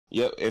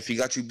Yep. If he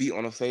got you beat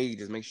on a fade,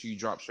 just make sure you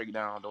drop straight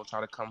down. Don't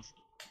try to come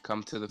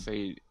to the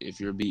fade if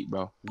you're beat,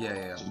 bro.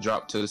 Yeah. Just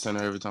drop to the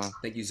center every time.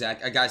 Thank you,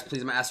 Zach. Guys,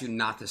 please, I'm gonna ask you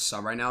not to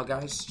sub right now,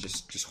 guys.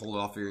 Just hold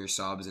off for your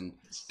subs and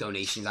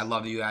donations. I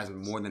love you guys.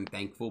 I'm more than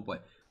thankful, but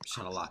I'm just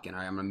trying to lock in. All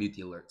right, I'm gonna mute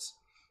the alerts.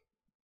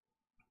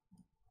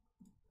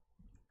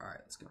 All right,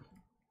 let's go.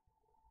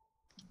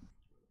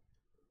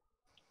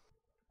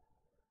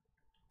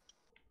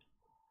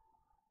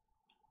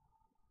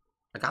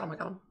 I got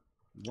him.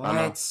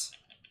 What?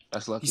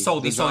 That's lucky. He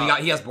sold.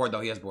 He has board,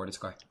 though. He has board.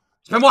 It's okay.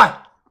 Spin one.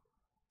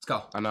 Let's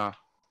go. I know.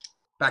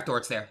 Back door,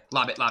 it's there.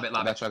 Lob it.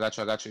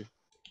 I got you.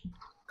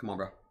 Come on,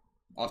 bro.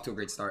 Off to a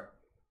great start.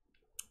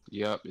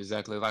 Yep,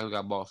 exactly. Like we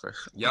got ball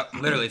first. Yep,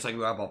 literally, it's like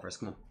we got ball first.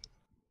 Come on.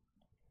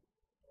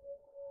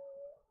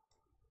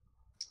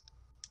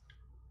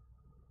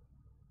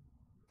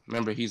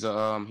 Remember, he's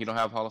a he don't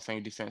have Hall of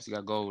Fame defense. He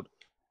got gold.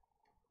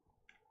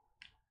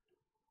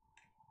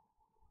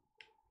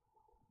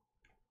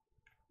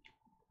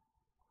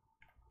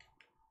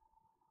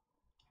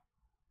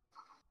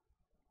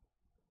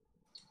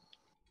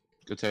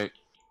 Good take.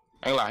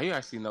 Ain't lie, he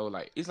actually know,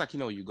 like, it's like he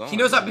know where you going. He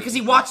knows that because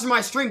he watches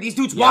my stream. These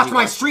dudes watch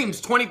my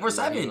streams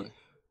 24/7.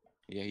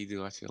 Yeah, he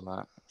do watch you a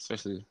lot,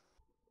 especially.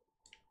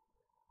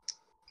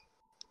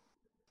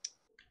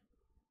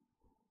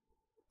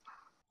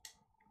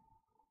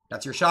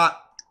 That's your shot.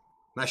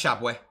 Nice shot,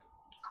 boy.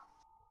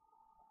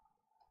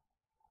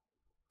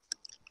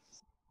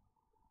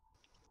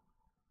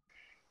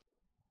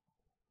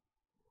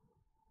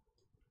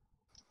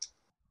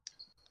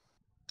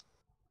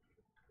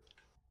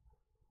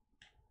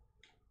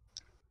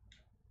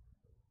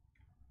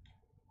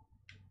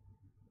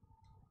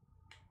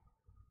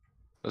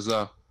 Let's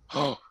go.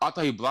 Oh, I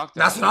thought he blocked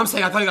that. That's what I'm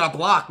saying. I thought he got a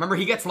block. Remember,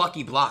 he gets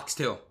lucky blocks,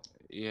 too.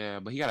 Yeah,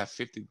 but he got a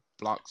 50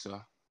 block,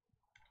 so.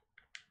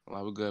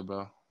 Well, we're good,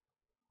 bro.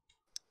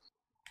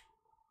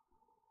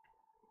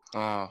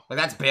 Like,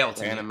 that's bail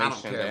to me. Animation, I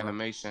don't care, the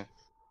animation.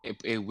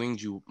 It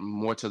winged you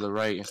more to the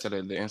right instead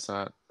of the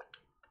inside.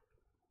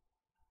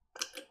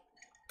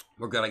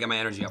 We're good. I got my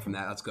energy up from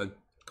that. That's good.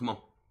 Come on.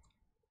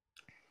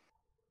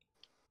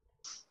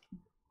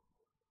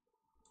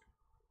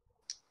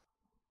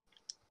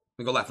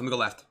 Let me go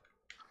left.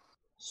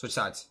 Switch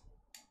sides.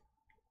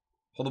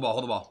 Hold the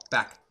ball.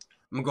 Back.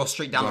 I'm gonna go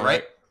straight down the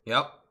right.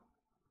 Yep.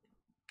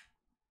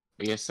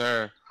 Yes,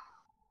 sir.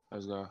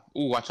 Let's go.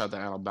 Ooh, watch out the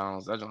out of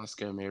bounds. That's gonna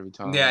scare me every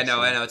time. Yeah, I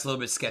know. It's a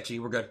little bit sketchy.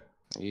 We're good.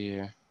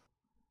 Yeah.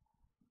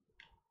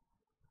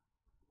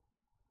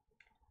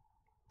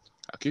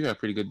 You got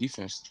pretty good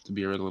defense to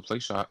be a regular play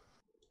shot.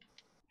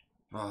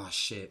 Oh,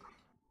 shit.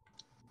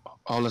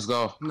 Oh, let's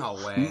go. No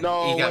way.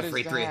 No, you got what a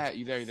free is three. that?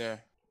 You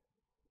there.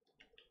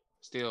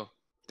 Still.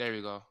 There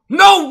we go.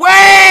 No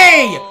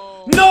way!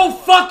 Oh. No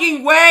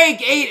fucking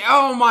way!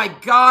 Oh my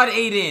god,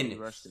 Aiden.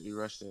 You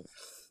rushed it.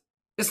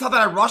 It's not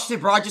that I rushed it,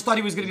 bro. I just thought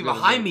he was going to be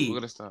behind me. We're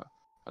going to stop.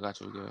 I got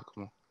you. We're good.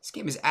 Come on. This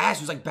game is ass.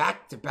 It was like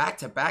back to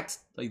back,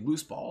 like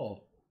loose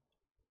ball.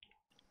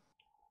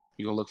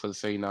 You going to look for the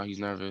fade now. He's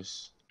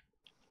nervous.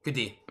 Good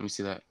D. Let me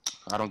see that.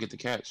 I don't get the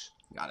catch.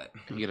 Got it.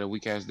 You get a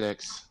weak-ass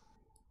Dex.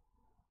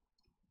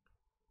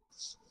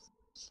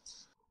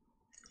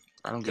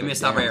 I don't get Give me a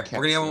stop right here.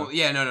 We're going to get one.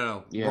 Yeah,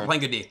 no. Yeah. We're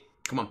playing good D.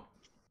 Come on.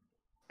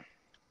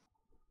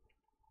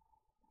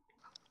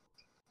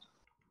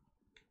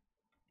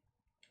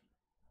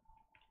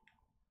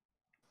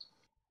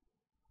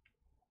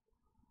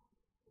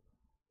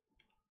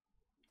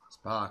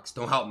 Box.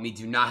 Don't help me.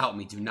 Do not help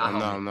me. Do not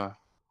help me. No.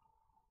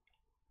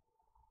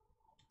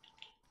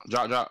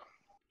 Drop.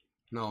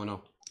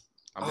 No.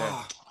 I'm there.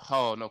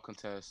 Oh, no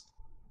contest.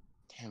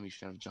 Damn, you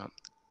should have jumped.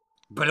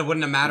 But it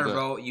wouldn't have mattered,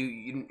 bro.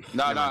 You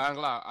No, I'm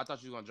glad. I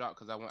thought you were going to drop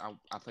because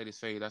I played his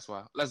fade. That's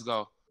why. Let's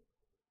go.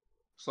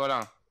 Slow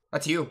down.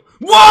 That's you.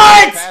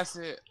 What? Pass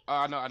it.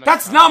 I know.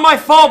 That's not my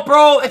fault,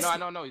 bro. It's...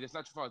 No. It's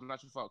not your fault. It's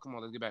not your fault. Come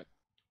on, let's get back.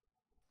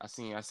 I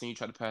seen you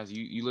try to pass.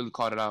 You literally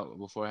called it out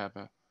before it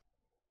happened.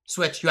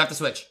 Switch. You have to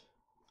switch.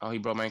 Oh, he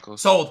broke my ankle.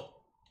 Sold.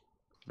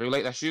 Very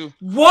late. That's you.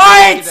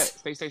 What?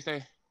 Stay. Switch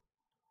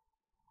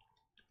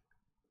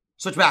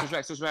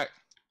back. Switch back.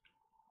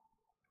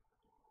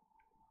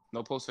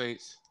 No post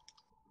fades.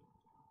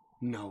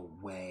 No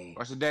way.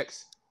 Watch the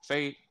decks.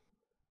 Fade.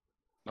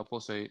 No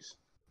post fades.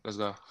 Let's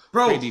go.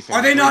 Bro,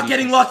 are they not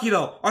getting lucky,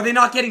 though? Are they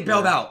not getting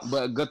bailed out?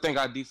 But a good thing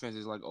our defense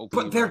is, like, open.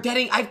 But they're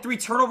getting... I have 3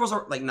 turnovers.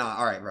 Like, nah.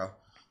 All right, bro.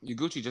 You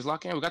Gucci. Just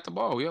lock in. We got the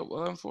ball. Yep,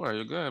 11-4.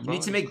 You're good, bro. You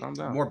need to make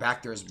more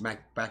back doors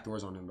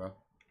on him, bro.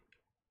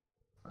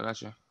 I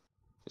got you.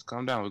 Just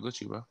calm down. We're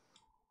Gucci, bro.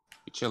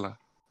 You chilling.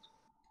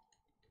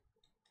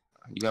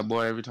 You got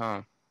boy every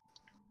time.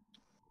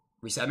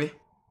 Reset me.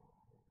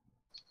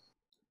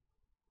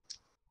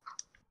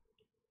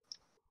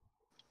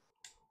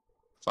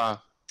 Five.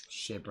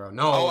 Shit, bro.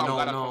 No.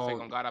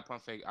 On God, I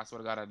pump fake. I swear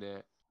to God, I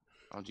did.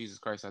 On Jesus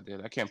Christ, I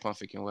did. I can't pump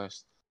fake in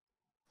West.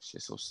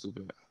 Shit's so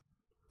stupid.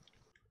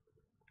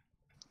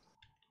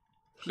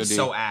 He's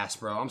so ass,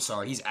 bro. I'm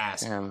sorry. He's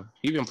ass. Damn.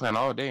 He been playing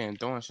all day and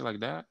throwing shit like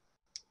that.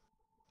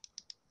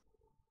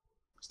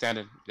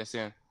 Standing. That's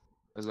in.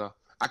 Let's go.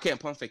 I can't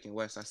pump fake in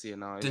West. I see it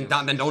now. Then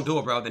don't do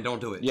it, bro. Then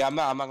don't do it. Yeah, I'm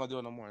not gonna do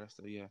it no more. That's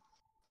yeah.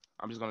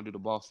 I'm just gonna do the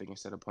ball fake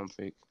instead of pump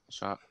fake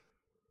shot.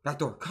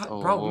 Backdoor cut,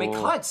 bro. Make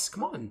cuts.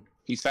 Come on.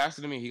 He's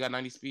faster than me. He got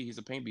 90 speed. He's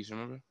a paint beast.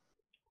 Remember?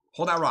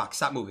 Hold that rock.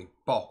 Stop moving.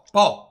 Ball.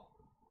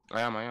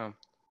 I am.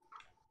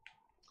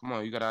 Come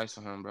on, you got ice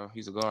on him, bro.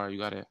 He's a guard. You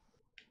got it.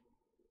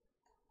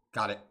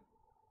 Got it.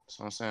 That's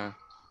what I'm saying.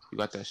 You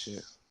got that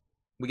shit.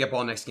 We get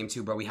ball next game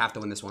too, bro. We have to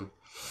win this one.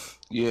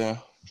 Yeah.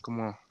 Come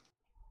on.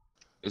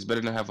 It's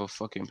better than have a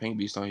fucking paint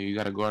beast on you. You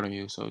got a guard on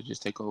you, so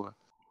just take over.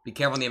 Be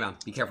careful on the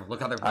amount. Be careful. Look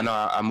how they're playing. I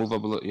know. I move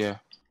up a little. Yeah.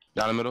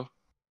 Down the middle.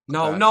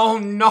 No.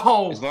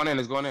 It's going in.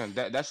 It's going in.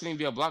 That shouldn't even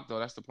be a block though.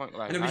 That's the point.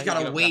 Like, and then we just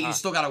gotta wait. You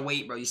still gotta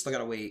wait, bro. You still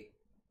gotta wait.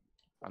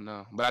 I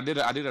know, but I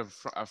did a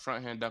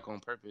front hand duck on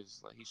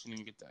purpose. Like he shouldn't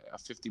even get that a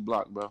 50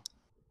 block, bro.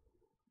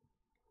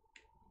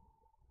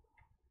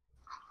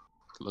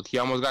 Look, he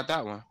almost got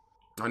that one.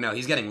 I know.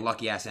 He's getting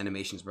lucky ass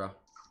animations, bro.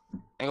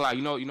 Ain't like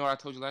you know what I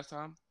told you last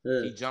time.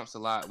 Yeah. He jumps a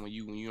lot when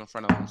you in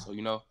front of him. So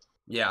you know.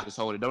 Yeah. Just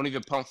hold it. Don't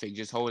even pump fake.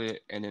 Just hold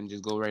it and then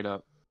just go right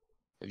up.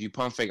 If you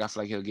pump fake, I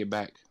feel like he'll get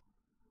back.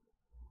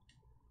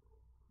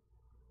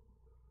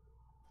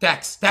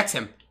 Dex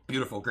him.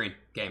 Beautiful green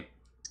game.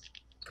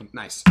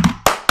 Nice.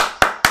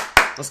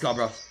 Let's go,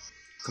 bro.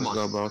 Come on.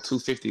 Let's go, bro.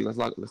 250. Let's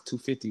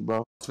 250, bro.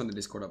 Let's turn the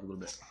Discord up a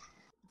little bit.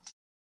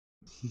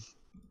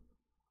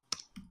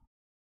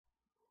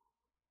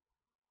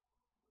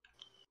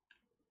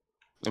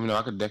 Let me know.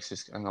 I could Dex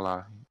this. I'm gonna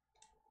lie.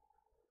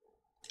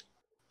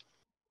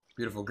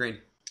 Beautiful green.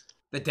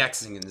 The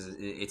Dexing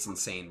it's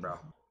insane, bro.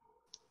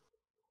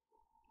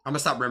 I'm gonna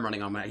stop rim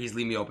running on my. He's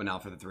leaving me open now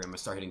for the three. I'm gonna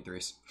start hitting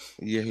threes.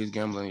 Yeah, he's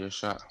gambling your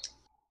shot.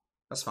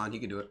 That's fine. He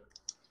can do it.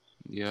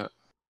 Yeah.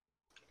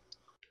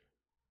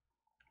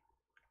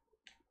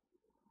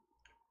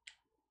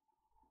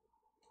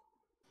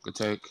 Good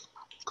take.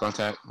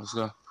 Contact. Let's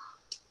go.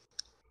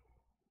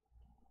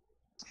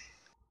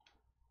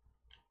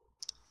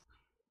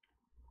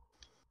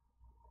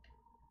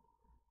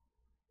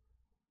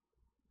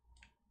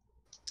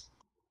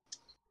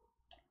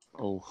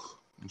 Oh,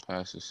 and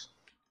passes.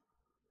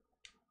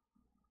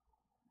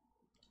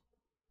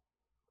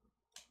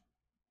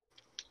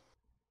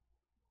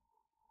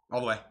 All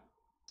the way.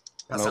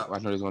 Nope, out. I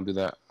know he's gonna do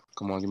that.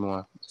 Come on, give me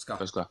one.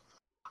 Let's go.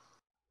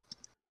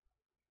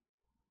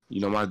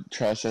 You know my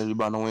trash ass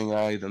rebound on the wing.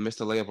 I either miss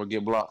the layup or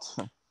get blocked.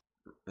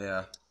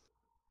 Yeah.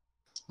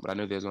 But I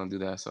knew they was gonna do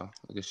that, so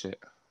good shit.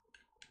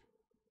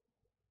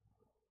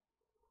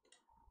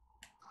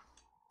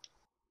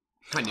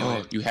 I knew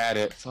it. You had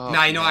it. Fuck,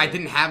 nah, you know I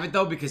didn't have it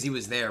though because he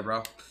was there,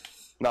 bro.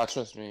 Nah,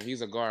 trust me.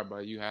 He's a guard, bro.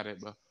 You had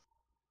it, bro.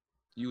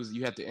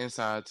 You had the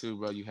inside too,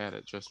 bro. You had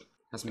it. Trust me.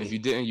 That's me. If you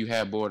didn't, you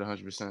had board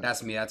 100%.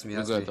 That's me. That's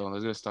good though.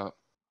 Let's get a stop.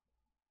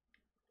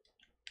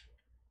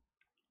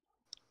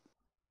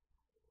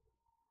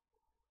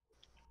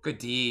 Good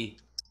D.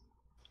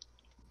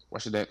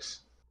 Watch the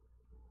Dex.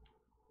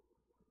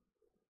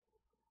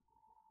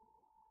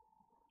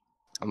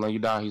 I'm letting you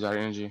down. He's out of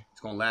energy.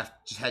 It's going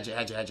left. Just hedge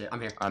it. I'm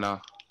here. I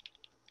know.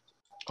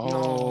 Oh,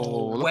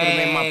 no look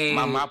way.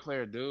 what my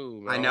player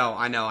do, bro. I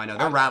know.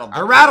 They're rattled.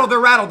 They're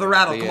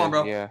rattled. Yeah, Come on,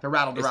 bro. Yeah. They're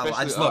rattled. Especially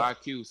I just look.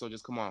 IQ, so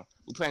just come on.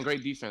 We're playing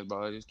great defense,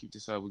 bro. Just keep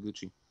this up with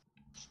Gucci.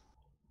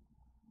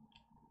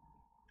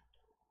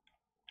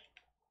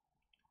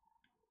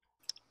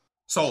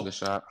 Sold. Good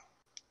shot.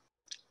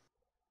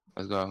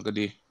 Let's go. Good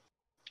D.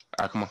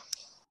 All right, come on.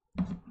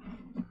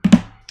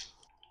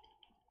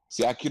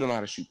 See, IQ don't know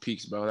how to shoot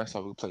peaks, bro. That's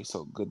how we play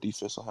so good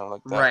defense on him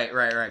like that.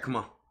 Right. Come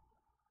on.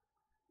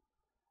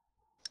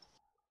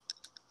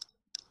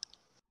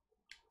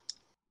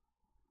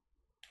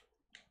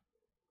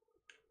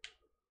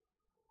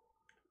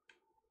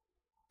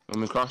 Want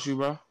me to cross you,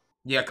 bro?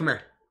 Yeah, come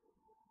here.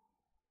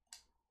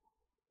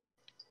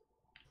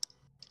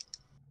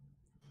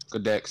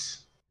 Good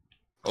Dex.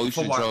 Oh, you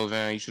should have drove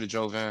in. It's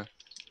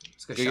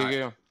a good shot.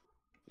 Get.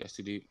 That's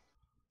too deep.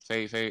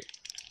 Fade.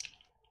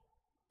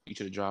 You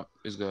should have dropped.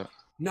 It's good.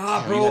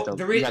 Nah, bro.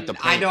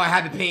 I know I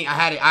had the paint.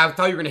 I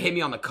thought you were gonna hit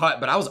me on the cut,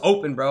 but I was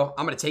open, bro.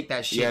 I'm gonna take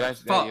that shit. Yeah,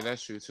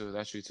 that's true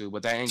too.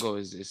 But that angle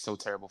is so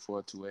terrible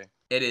for a two-way.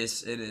 It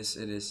is.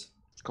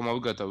 Come on,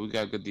 we got though. We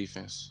got good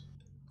defense.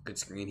 Good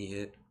screen he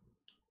hit.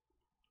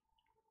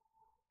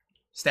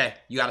 Stay.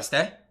 You gotta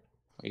stay?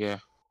 Yeah.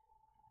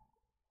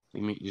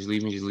 Just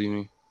leave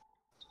me.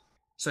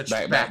 Switch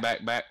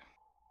back.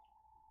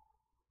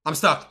 I'm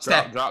stuck.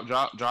 Stay.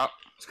 Drop.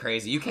 It's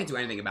crazy. You can't do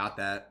anything about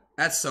that.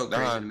 That's so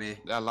crazy to me.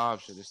 That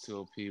lob shit is too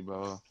OP,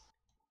 bro.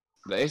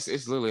 It's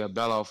literally a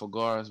bailout for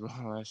guards, bro.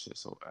 That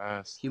shit's so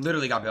ass. He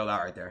literally got bailed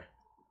out right there.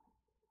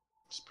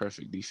 It's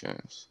perfect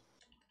defense.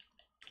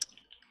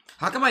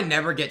 How come I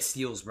never get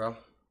steals, bro?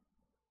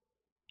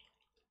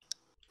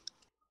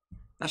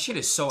 That shit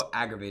is so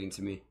aggravating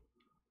to me.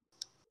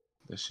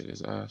 That shit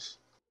is ass.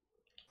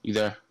 You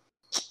there?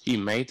 He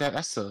made that?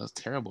 That's a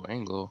terrible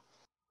angle.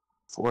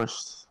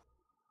 Forced.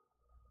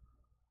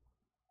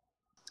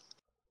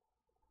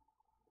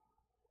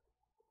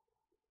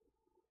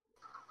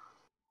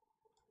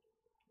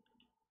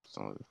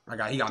 He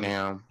got me.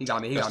 He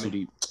got me. Too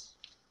deep.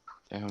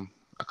 Damn.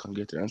 I couldn't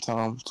get there in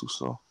time. Too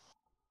slow.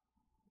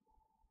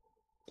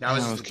 That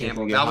was Damn, just a this kid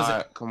gamble. finna get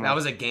hot. Come That on.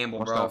 was a gamble,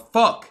 Watch bro. out.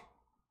 Fuck.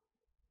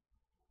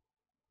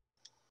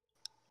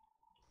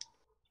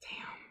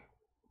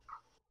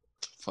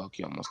 Fuck,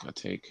 you almost got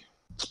take.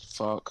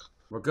 Fuck.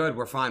 We're good.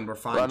 We're fine. We're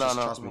fine. No, Just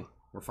no, trust no. me.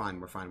 We're fine.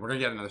 We're fine. We're gonna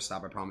get another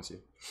stop. I promise you.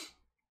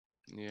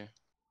 Yeah.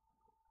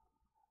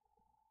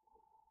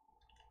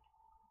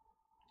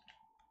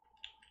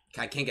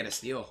 I can't get a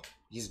steal.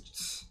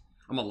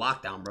 I'm a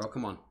lockdown, bro.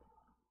 Come on.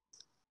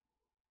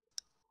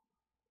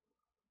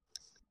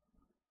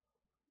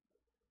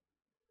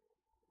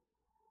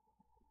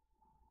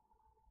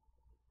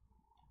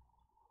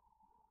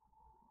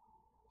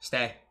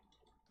 Stay.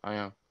 I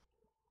am.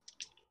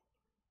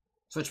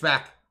 Switch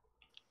back.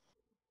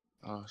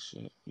 Oh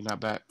shit, you're not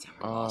back. Damn,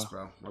 we're lost,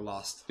 bro. We're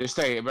lost. Just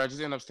stay, bro.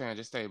 Just end up staying.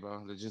 Just stay,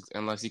 bro. Just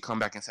unless he come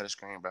back and set a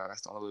screen, bro.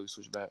 That's the only way we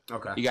switch back.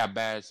 Okay. He got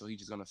bad, so he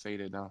just gonna fade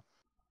it down.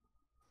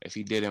 If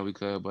he didn't, we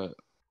could, but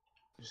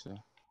just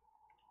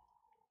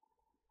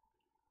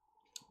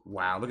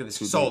Wow, look at this.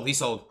 Sold. He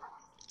sold.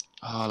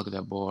 oh, look at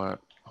that board.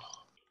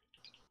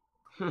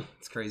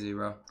 It's crazy,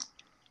 bro.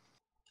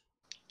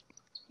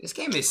 This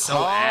game is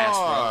so ass,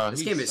 bro.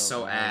 This game is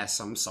so ass.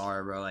 I'm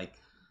sorry, bro. Like,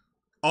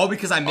 all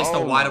because I missed a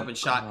wide open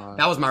shot.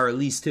 That was my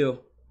release too.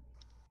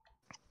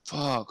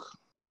 Fuck.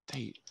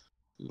 Hey,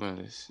 we win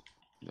this.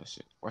 That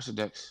shit. Watch the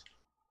decks.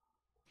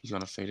 He's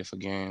gonna fade it for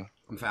game.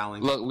 I'm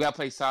fouling. Look, we gotta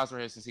play sides right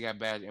here since he got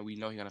bad, and we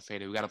know he's gonna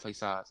fade it. We gotta play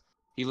sides.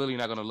 He literally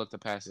not gonna look to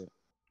pass it.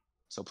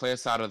 So play a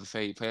side of the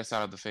fade. Play a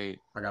side of the fade.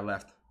 I got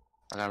left.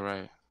 I got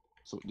right.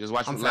 So just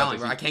watch. I'm fouling,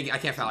 bro. I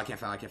can't foul. I can't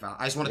foul.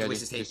 I just wanted to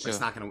waste his tape, but it's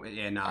not gonna.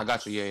 Yeah, nah. I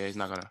got you. Yeah, he's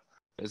not gonna.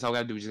 That's all we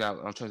gotta do. We just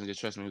got. Just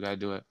trust me. We gotta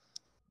do it.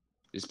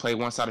 Just play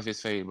one side of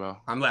his fade, bro.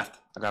 I'm left.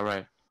 I got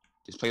right.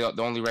 Just play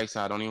the only right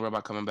side. Don't even worry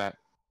about coming back.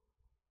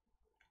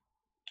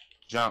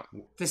 Jump.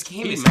 This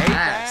game He is made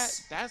ass.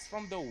 that? That's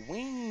from the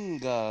wing.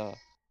 God,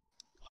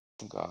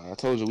 I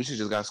told you we should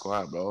just got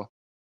squad, bro.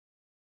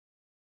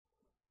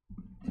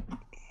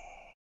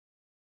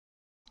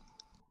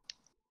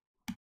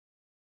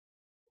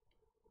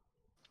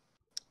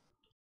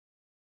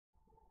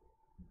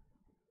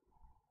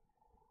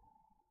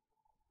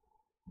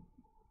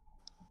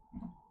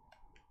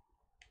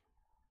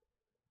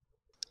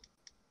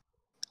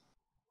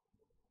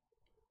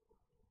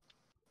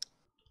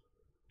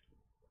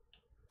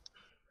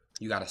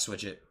 You gotta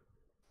switch it.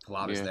 The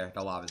lob is there.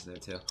 The lob is there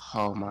too.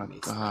 Oh my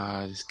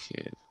god, this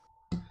kid.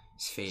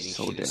 It's fading.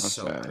 So Shit damn is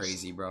so fast.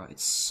 crazy, bro.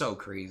 It's so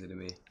crazy to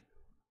me.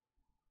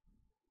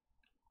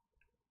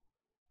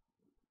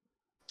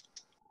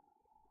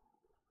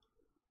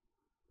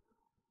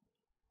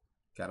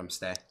 Got him.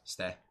 Stay.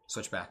 Stay.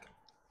 Switch back.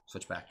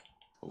 Switch back.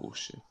 Oh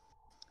shit.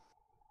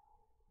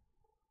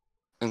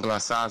 I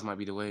think size might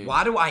be the wave.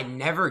 Why do I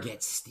never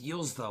get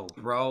steals though,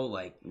 bro?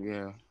 Like,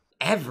 Yeah.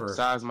 ever.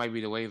 Size might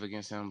be the wave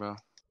against him, bro.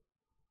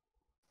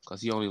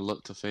 Cause he only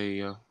looked to fade,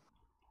 yo.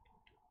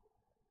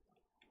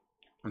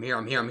 I'm here.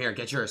 I'm here. I'm here.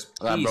 Get yours.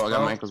 Please, I got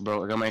bro. my ankles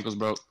broke. I got my ankles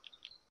broke.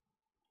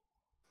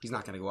 He's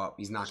not gonna go up.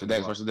 He's not Watch the gonna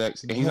decks. go Watch up. the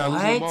decks. And he's not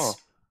losing the ball.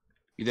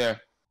 You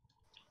there?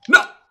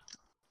 No.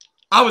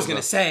 I was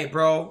gonna say,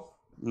 bro.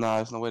 Nah,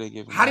 there's no way they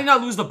give him. How did he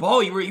not lose the ball?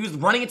 He was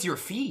running into your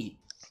feet.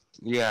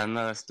 Yeah,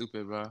 no, that's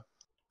stupid, bro.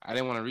 I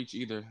didn't want to reach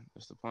either.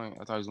 That's the point.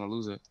 I thought he was gonna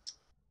lose it.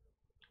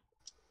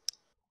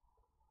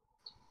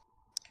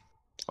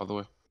 All the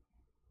way.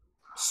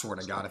 Swear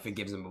to God, if it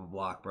gives him a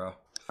block, bro.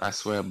 I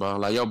swear, bro.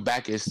 Like your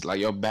back is like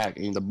your back,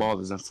 and the ball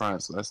is in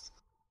front. So let's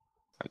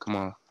like, come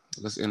on,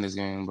 let's end this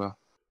game, bro.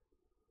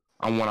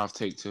 I'm one off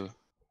take too.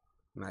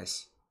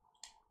 Nice.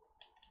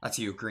 That's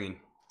you, Green.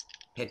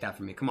 Hit that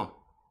for me. Come on.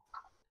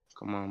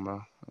 Come on, bro.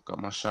 I got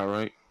my shot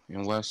right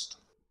in West.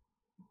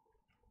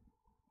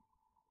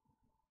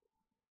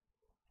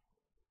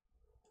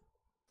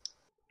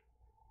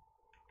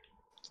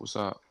 What's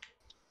up?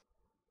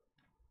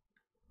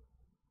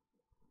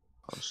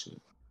 Oh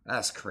shit.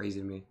 That's crazy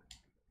to me.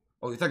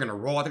 Oh, they're gonna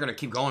roll. They're gonna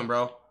keep going,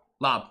 bro.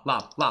 Lob,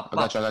 lob, lob, I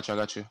lob.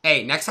 got you.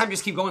 Hey, next time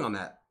just keep going on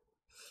that.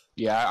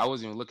 Yeah, I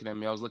wasn't even looking at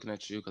me. I was looking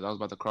at you because I was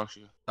about to cross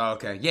you. Oh,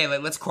 okay. Yeah,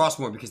 let's cross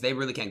more because they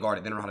really can't guard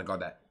it. They don't know how to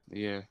guard that.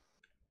 Yeah.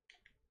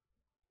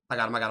 I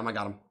got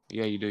him.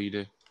 Yeah, you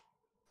do.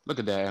 Look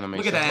at that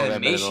animation. Look at that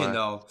animation,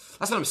 though.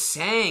 That's what I'm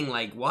saying.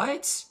 Like,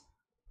 what?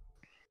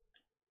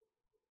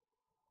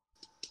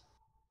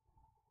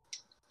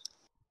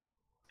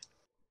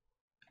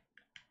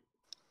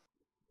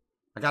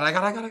 I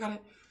got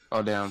it.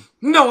 Oh, damn.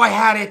 No, I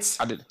had it.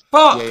 I did.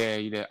 Fuck. Yeah,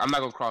 you did. I'm not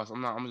gonna cross.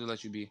 I'm gonna just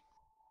let you be.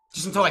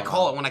 Just until I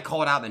call it. When I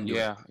call it out, then do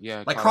it.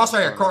 Yeah. Like, cross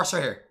right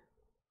here.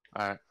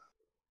 All right.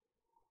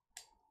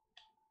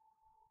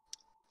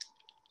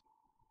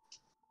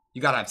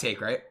 You gotta have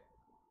take, right?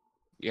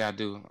 Yeah, I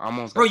do. I'm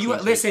almost. Bro,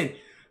 listen.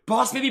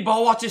 Boss Baby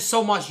ball watches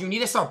so much. You need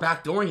to start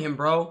backdooring him,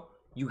 bro.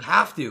 You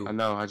have to. I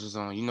know. I just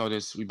you know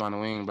this. We on the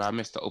wing, bro. I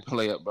missed the open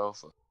layup, bro.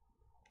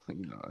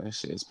 You know that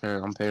shit is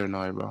I'm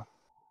paranoid, bro.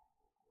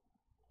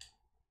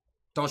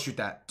 Don't shoot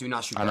that. Do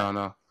not shoot that. I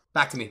know.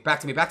 Back to me.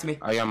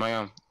 I am.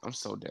 I'm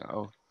so down.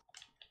 Oh.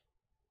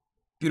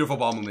 Beautiful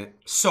ball movement.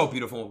 So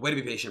beautiful. Way to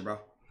be patient, bro.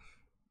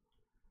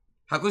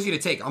 How close are you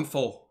to take? I'm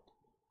full.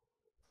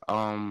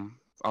 I'm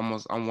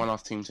one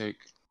off team take.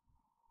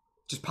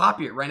 Just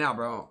pop it right now,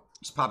 bro.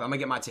 Just pop it. I'm gonna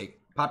get my take.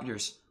 Pop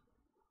yours.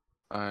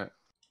 All right.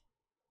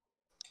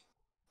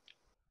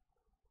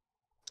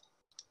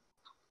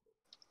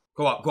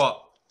 Go up, go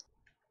up.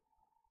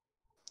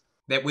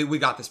 We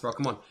got this, bro.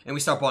 Come on. And we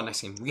start ball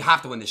next game. We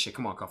have to win this shit.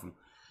 Come on, Cuff him.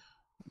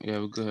 Yeah,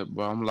 we're good,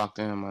 bro. I'm locked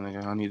in, my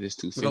nigga. I need this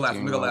 250. We go left.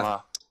 We go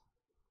left.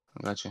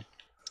 I got you.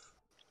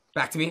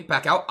 Back to me.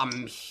 Back out.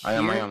 I'm here. I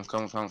am.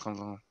 Come.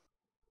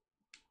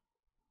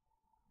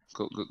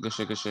 Good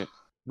shit.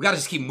 We gotta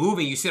just keep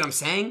moving. You see what I'm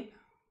saying?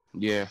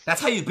 Yeah.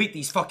 That's how you beat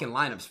these fucking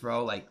lineups,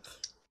 bro. Like,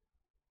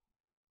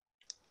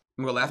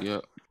 I'm gonna go left.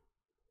 Yep.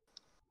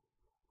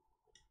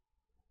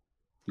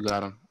 You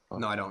got him. Oh.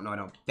 No, I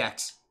don't.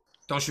 Dex.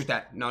 Don't shoot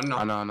that. No.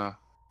 I know.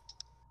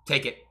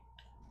 Take it.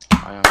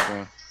 I am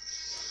saying.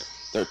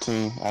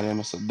 13. I didn't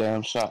miss a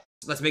damn shot.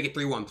 Let's make it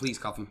 3-1, please,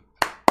 Cuff him.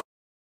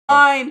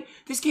 Fine.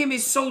 This game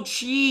is so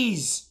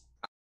cheese.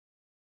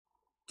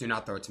 Do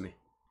not throw it to me.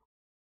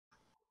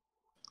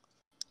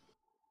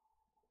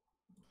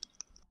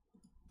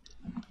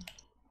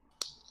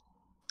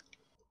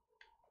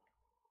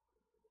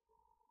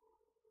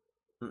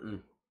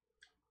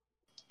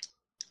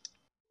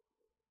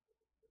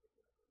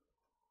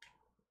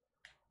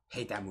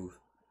 Hate that move.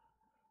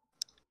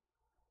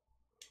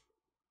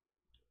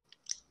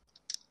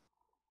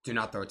 Do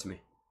not throw it to me.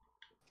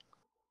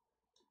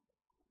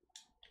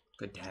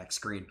 Good tag.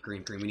 Green.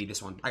 We need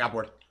this one. I got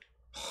bored.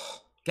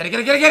 Get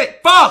it.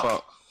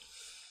 Fuck!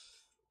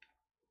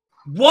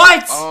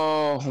 What?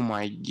 Oh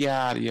my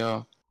god,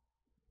 yo.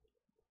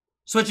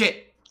 Switch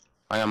it.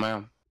 I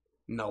am.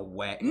 No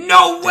way.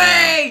 No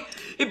way!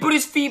 It put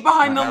his feet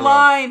behind the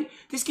line.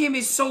 This game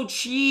is so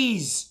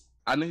cheese.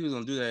 I knew he was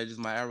gonna do that. It's just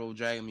my arrow was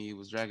dragging me. It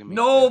was dragging me.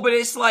 No, but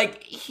it's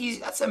like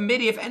that's a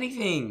midi if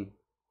anything.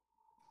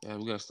 Yeah,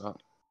 we gotta stop.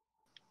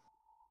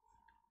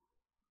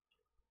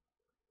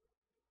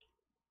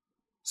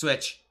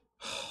 Switch.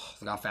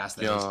 Look how fast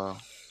that is. Oh,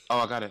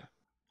 I got it.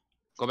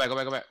 Go back.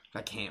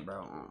 I can't,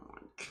 bro. Oh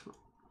my god.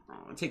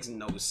 Oh, it takes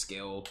no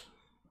skill.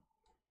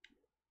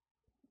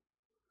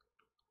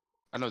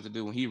 I know what to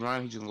do. When he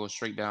run, he's just gonna go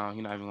straight down.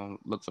 He's not even gonna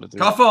look for the 3.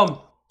 Cuff him!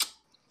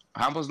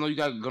 How am I supposed to know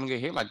you gonna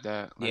get hit like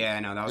that? Like, yeah, I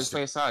know. That was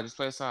just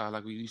play aside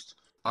like we used to.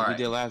 Like we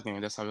did last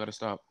game. That's how we gotta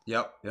stop.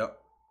 Yep.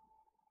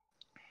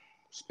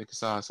 Just pick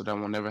aside so that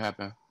won't never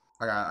happen.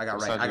 I got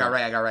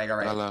right.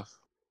 I left.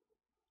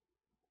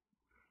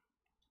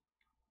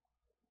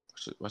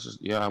 Watch this.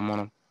 Yeah, I'm on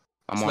him.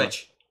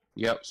 Switch.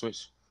 Yep,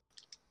 switch.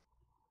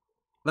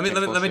 Let me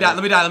die. Let me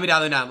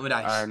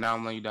die. Alright, now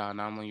I'm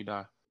letting you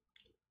die.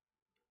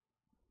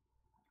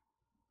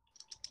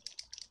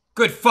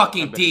 Good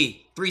fucking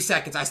D. 3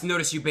 seconds. I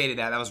noticed you baited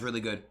that. That was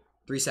really good.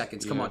 3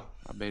 seconds. Come on.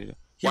 I baited it.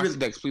 Watch the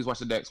decks. Please watch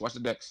the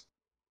decks.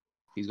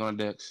 He's going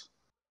to decks.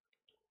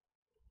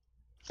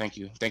 Thank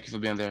you for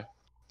being there.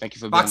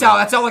 Box out.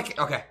 That's all I can.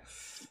 Okay.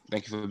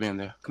 Thank you for being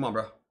there. Come on,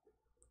 bro.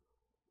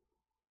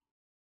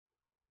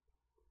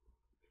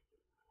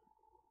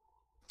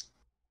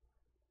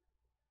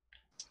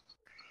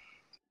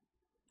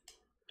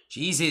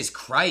 Jesus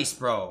Christ,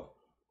 bro.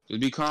 Just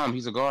be calm.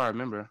 He's a guard,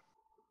 remember.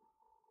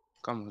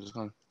 Just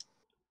come.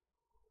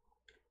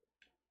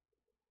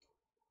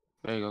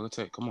 There you go. Go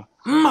take. Come on.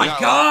 Oh my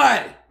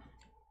god!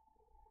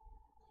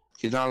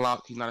 He's not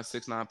locked. He's not a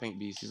 6'9" paint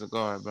beast. He's a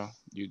guard, bro.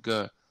 You're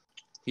good.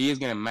 He is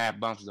getting mad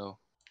bumps, though.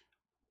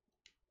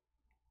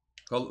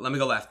 Let me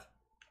go left.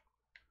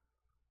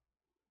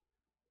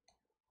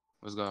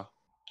 Let's go.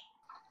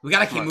 We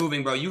gotta keep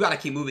moving, bro. You gotta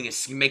keep moving and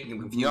making him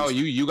confused. No,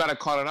 you gotta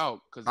call it out.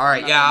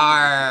 Alright, yeah,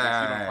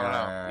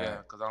 alright. Yeah,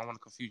 because I don't want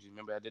to confuse you.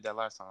 Remember, I did that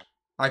last time.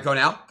 Alright, go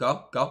now.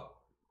 Go.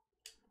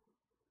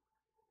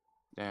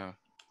 Damn. You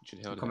should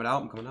have held it.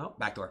 I'm coming out.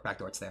 Back door.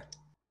 It's there.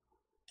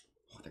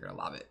 Oh, they're gonna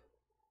lob it.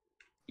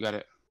 You got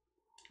it.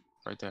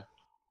 Right there.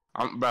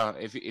 Bro,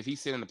 if he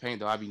sit in the paint,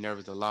 though, I'd be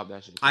nervous to lob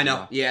that shit. I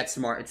know. Yeah, it's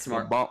smart.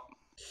 Bump.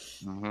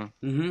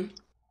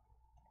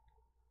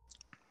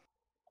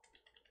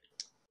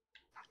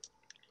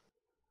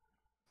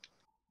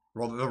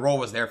 The roll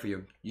was there for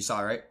you. You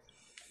saw it, right?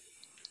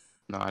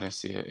 No, I didn't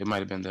see it. It might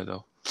have been there,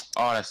 though.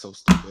 Oh, that's so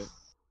stupid.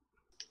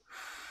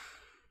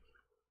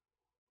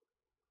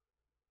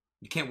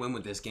 You can't win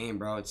with this game,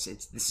 bro. This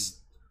is.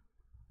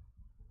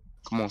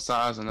 Come on,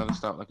 size another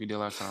stop like we did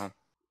last time.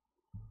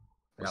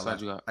 I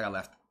got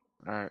left.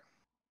 All right.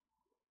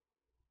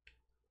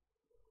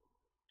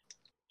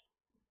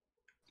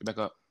 Get back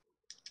up.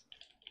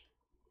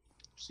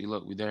 See,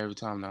 look, we there every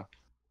time now.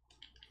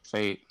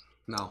 Fade.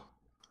 No.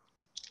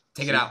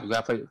 Take it out. We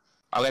gotta play.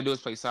 All I gotta do is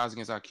play size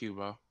against IQ,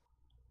 bro.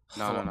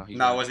 No.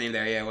 No, it wasn't even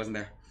there. Yeah, it wasn't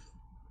there.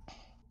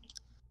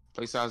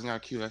 Play size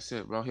against IQ. That's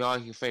it, bro. All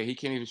he can fade. He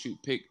can't even shoot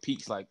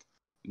peaks like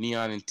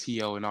Neon and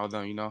T.O. and all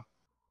them, you know?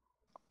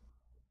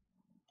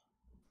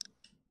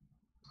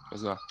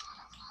 Let's go.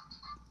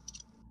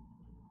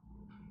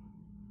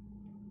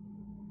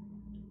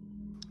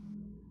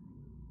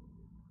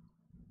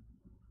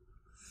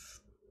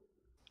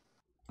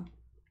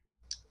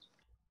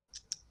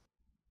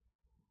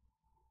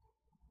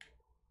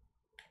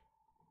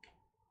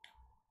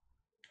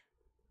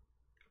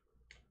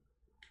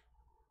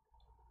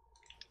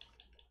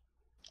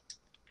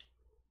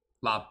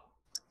 Lob.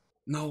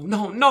 No,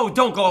 no, no,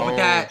 don't go up with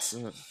that.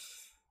 Shit.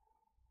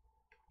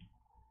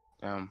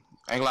 Damn.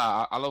 I ain't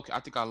gonna lie, I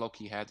think I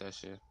low-key had that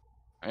shit.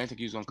 I didn't think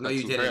he was gonna cut No,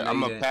 you didn't. No, I'm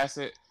you gonna didn't. pass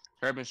it.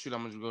 Herb and shoot,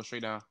 I'm gonna go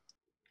straight down.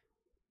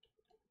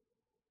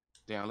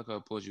 Damn, look how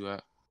it pulls you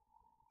at.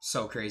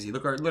 So crazy.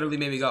 Look where it literally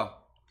made me go.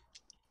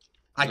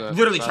 I Good.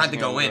 literally tried to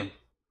go in. Good.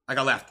 I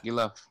got left. You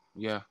left.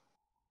 Yeah.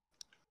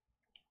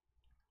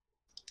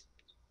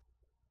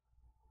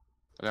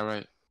 I got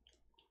right.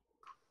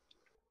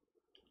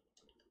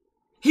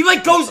 He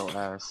like goes So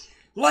ass.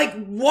 like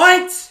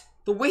what?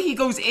 The way he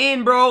goes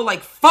in, bro.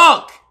 Like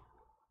fuck.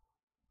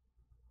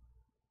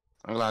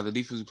 I ain't gonna lie, the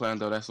defense we playing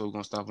though, that's what we're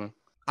gonna stop him.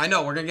 I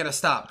know, we're gonna get a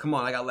stop. Come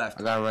on, I got left.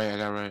 I got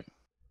right.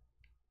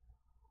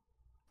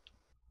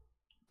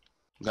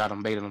 Got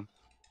him, baited him.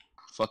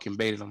 Fucking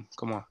baited him.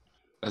 Come on.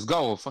 Let's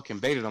go. Fucking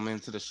baited him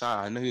into the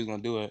shot. I knew he was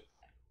gonna do it.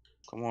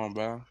 Come on,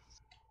 bro.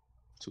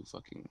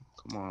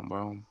 Come on,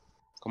 bro.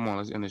 Come on,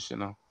 let's end this shit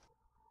now.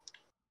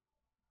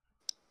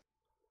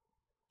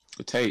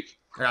 Good take.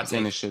 I got let's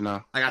end this shit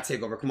now. I got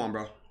takeover. Come on,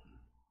 bro.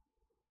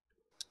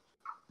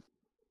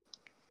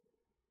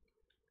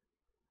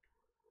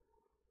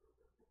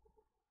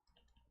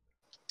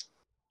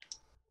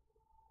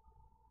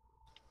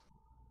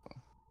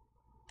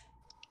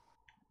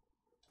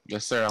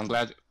 Yes, sir. I'm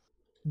glad.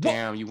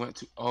 Damn, you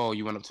went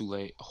up too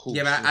late. Oh,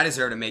 yeah, but I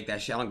deserve to make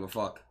that shit. I don't give a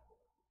fuck.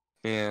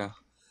 Yeah.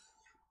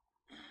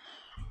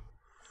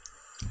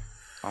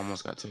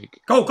 Almost got take.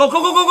 Go, go,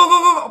 go, go, go, go,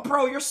 go, go,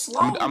 bro. You're slow.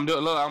 I'm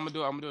gonna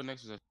do it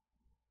next possession.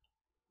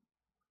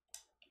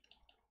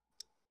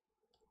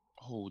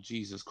 Oh,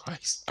 Jesus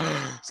Christ.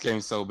 This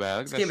game's so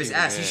bad. This game is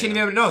ass. He shouldn't be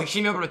able to know. He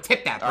shouldn't be able to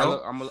tip that,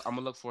 bro. I'm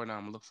gonna look for it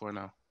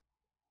now.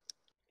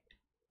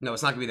 No,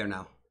 it's not gonna be there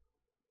now.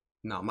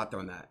 No, I'm not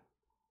throwing that.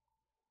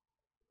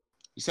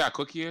 You see how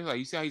quick he is? Like,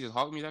 you see how he just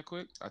hogged me that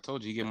quick? I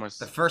told you, you get more.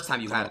 The first time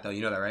you had it, though.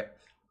 You know that, right?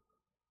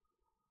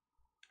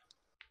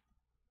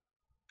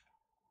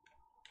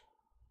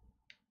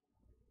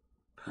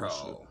 Bro.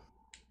 Oh,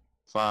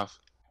 5.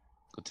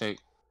 Good take.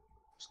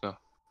 Let's go.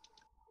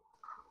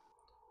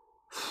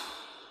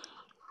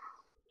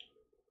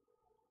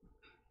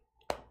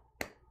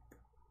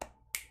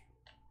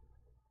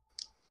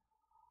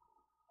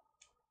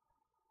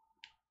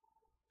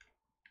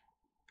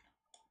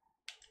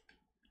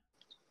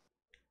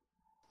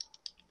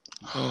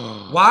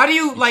 Why do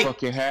you like?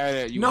 Fucking had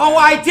it. No,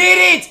 I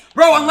didn't,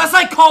 bro. Unless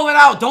I call it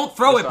out, don't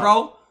throw it,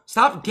 bro.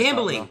 Stop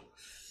gambling.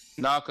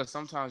 No, because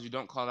sometimes you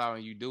don't call out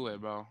and you do it,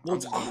 bro. Well,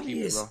 it's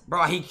obvious,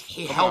 bro.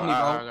 He held me, bro.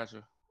 I got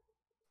you.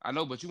 I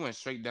know, but you went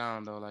straight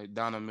down though, like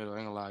down the middle. I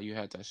ain't gonna lie, you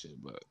had that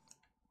shit, but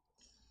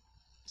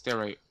stay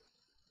right.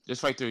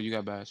 Just right there, you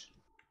got badge.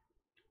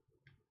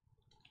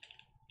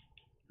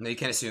 No, you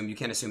can't assume. You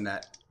can't assume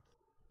that.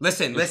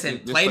 Listen.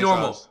 Just Play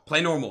normal.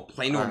 Play normal.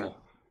 Right.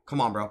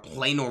 Come on, bro.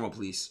 Play normal,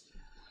 please.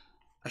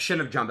 I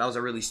shouldn't have jumped. That was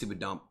a really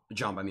stupid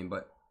jump. I mean,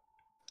 but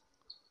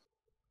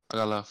I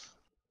got left.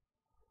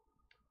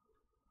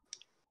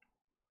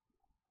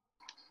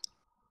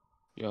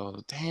 Yo,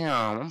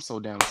 damn, I'm so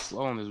damn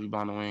slow on this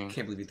rebound wing.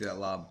 Can't believe you threw that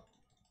lob.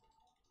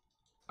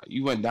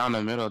 You went down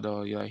the middle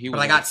though. Yeah, but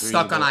I got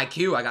stuck on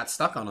IQ. I got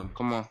stuck on him.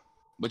 Come on,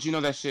 but you know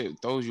that shit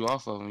throws you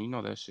off of him. You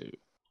know that shit.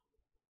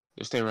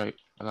 Just stay right.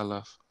 I got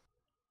left.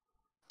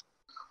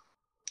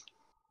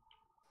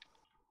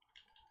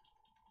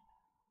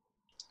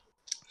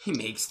 He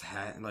makes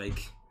that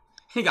like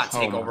he got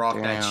takeover off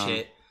that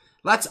shit.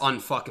 That's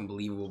unfucking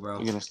believable, bro.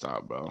 You're gonna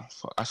stop, bro.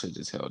 Fuck, I should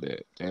just held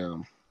it.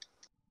 Damn.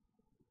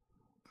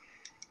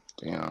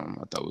 I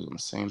thought we was on the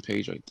same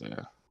page right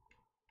there.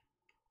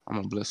 I'm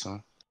gonna bliss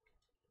him.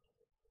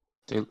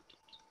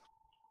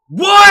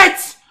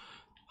 What?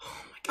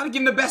 Oh, I gotta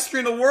give him the best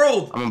screen in the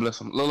world. I'm gonna bliss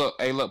him. Look,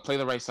 hey, look, play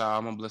the right side.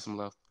 I'm gonna bliss him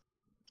left.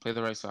 Play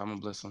the right side. I'm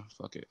gonna bliss him.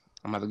 Fuck it.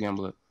 I'm about to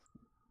gamble it.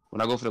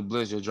 When I go for the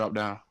blitz, you'll drop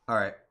down. All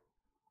right.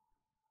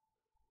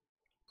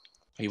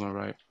 He went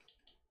right.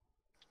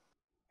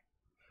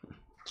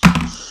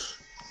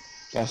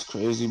 That's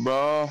crazy,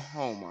 bro.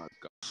 Oh my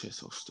god, shit's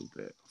so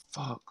stupid.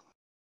 Fuck.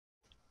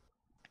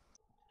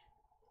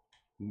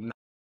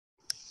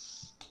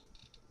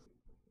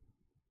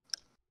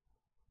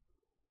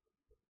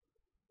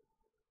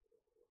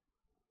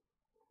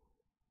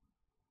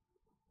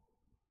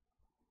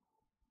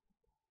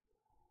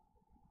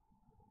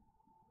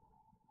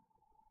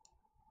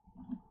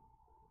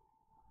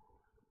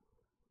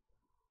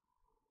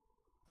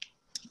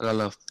 I got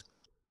left.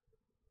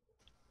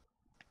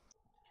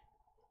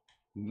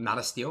 Not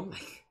a steal,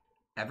 like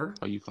ever.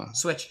 Are you fine?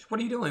 Switch.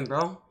 What are you doing,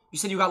 bro? You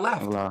said you got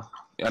left. Yeah,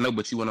 I know,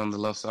 but you went on the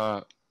left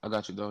side. I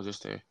got you though,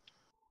 just there.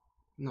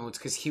 No, it's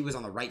because he was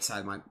on the right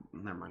side.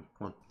 Never mind.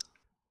 Come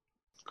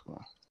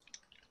on.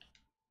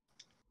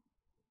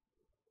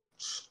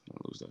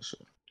 Don't lose that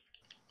shit.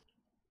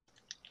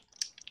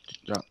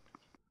 Jump.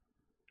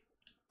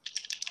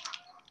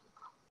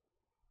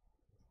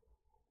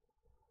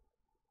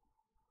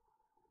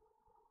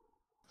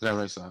 That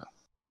right side.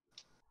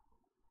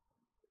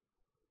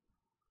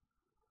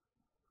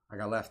 I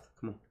got left.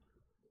 Come on.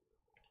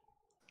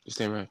 Just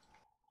stay right.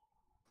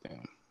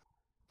 Damn.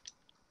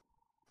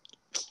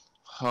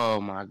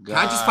 Oh my god. Can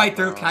I just fight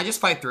through? bro. Can I just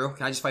fight through?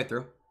 Can I just fight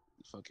through?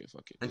 Fuck it.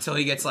 Until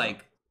he gets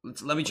like,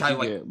 let me try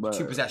like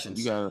 2 possessions.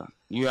 You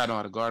gotta know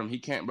how to guard him. He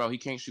can't, bro. He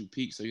can't shoot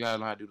peak, so you gotta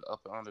know how to do the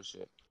up and under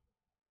shit.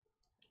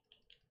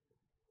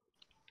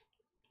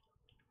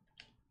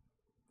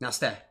 Now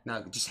stay.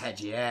 Now just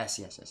hedge. Yes.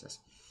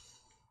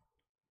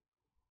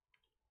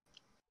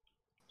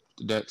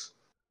 The Dex.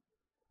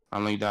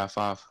 I'm letting you die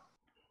 5.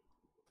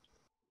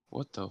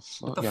 What the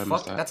fuck? What the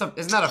fuck?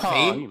 Isn't that a Oh,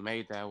 fade? he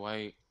made that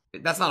way.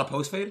 That's not a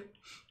post fade?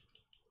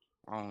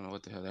 I don't know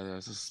what the hell that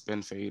is. It's a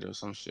spin fade or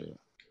some shit.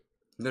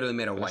 Literally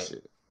made a white.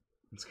 Shit.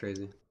 That's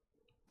crazy.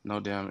 No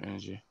damn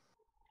energy.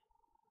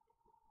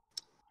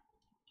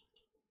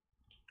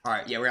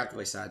 Alright, yeah, we're gonna have to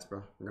play sides,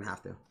 bro. We're gonna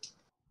have to.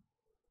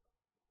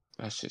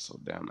 That shit's so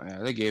damn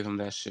ass. They gave him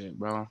that shit,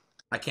 bro.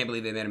 I can't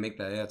believe they made him make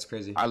that. Yeah, that's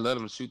crazy. I let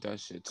him shoot that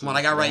shit, too. Come on,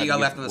 I got right, you got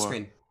left on the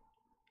screen.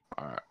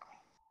 Alright.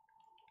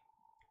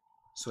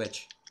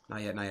 Switch.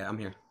 Not yet. I'm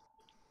here.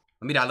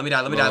 Let me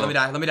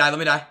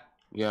die.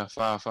 Yeah,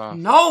 5.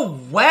 No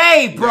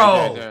way,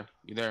 bro!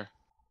 You there.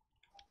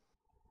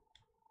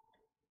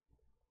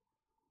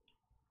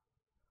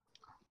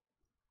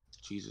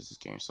 Jesus, this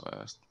game's so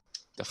ass.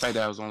 The fact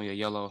that it was only a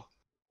yellow.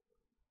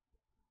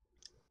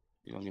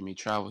 You gonna give me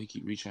travel? He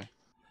keep reaching.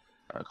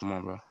 Alright, come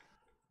on, bro.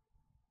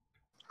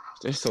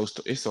 It's so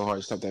hard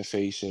to stop that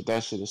fade shit.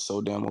 That shit is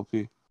so damn OP.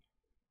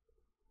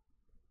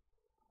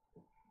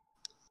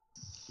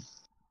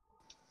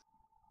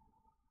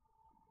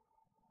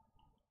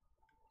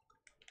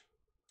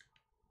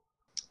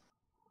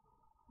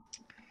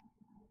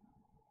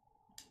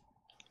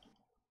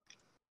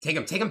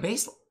 Take him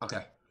base.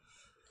 Okay.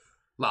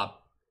 Lob.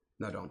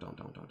 No, don't. To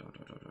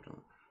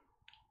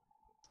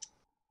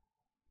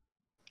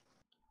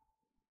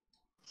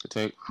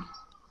take.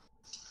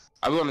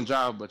 I be on the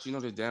job, but you know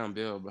the damn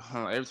bill, but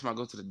every time I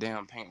go to the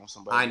damn paint on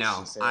somebody. I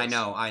know.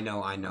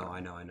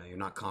 You're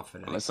not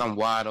confident. Unless I'm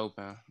wide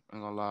open.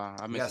 I'm gonna lie.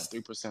 I missed a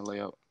 3%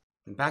 layup.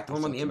 And back to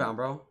him on the inbound,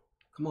 bro.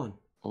 Come on.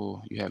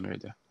 Oh, you had me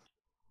right there.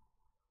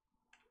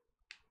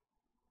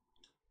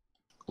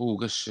 Oh,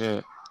 good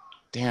shit.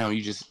 Damn,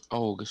 you just...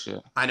 Oh, good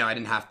shit. I know, I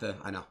didn't have to.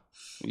 I know.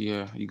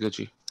 Yeah, you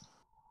Gucci.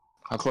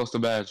 How close to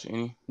badge?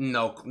 Any?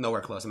 No, nowhere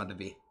close. I'm at the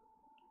V.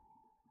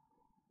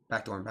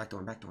 Back door him.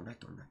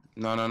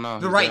 No.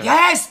 The right. There.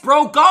 Yes,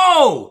 bro,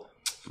 go!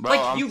 Bro,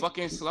 like, I'm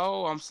fucking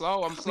slow. I'm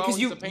slow.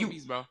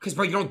 Because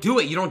bro, you don't do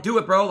it. You don't do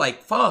it, bro.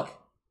 Like,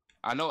 fuck.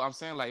 I know. I'm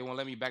saying, like, it won't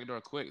let me backdoor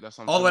quick. That's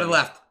what I'm all the way to the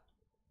left.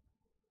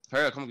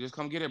 Hurry up. Just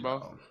come get it,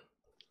 bro.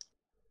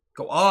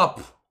 Go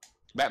up.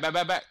 Back.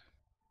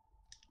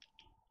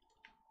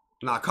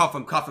 Nah, cuff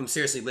him.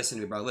 Seriously, listen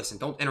to me, bro. Listen,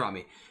 don't interrupt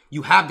me.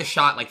 You have the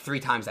shot like 3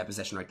 times that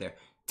possession right there.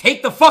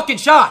 Take the fucking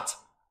shot!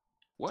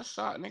 What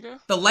shot, nigga?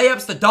 The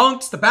layups, the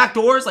dunks, the back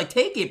doors. Like,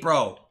 take it,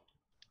 bro.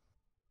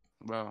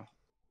 Bro.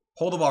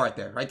 Hold the ball right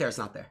there. Right there, it's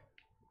not there.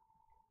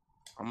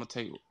 I'm gonna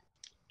take it.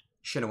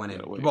 Should've went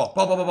in.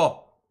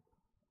 Ball.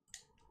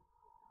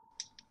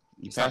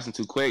 You passing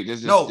too quick.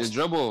 Just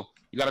dribble.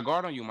 You got a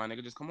guard on you, my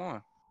nigga. Just come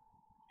on.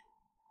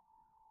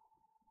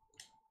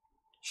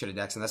 Should've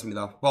Dexon. That's me,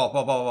 though.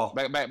 Ball.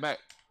 Back.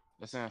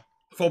 That's in.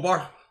 Full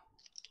bar.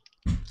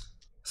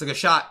 That's a good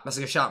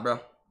shot. Bro.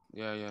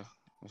 Yeah.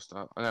 Let's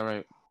stop. I got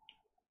right.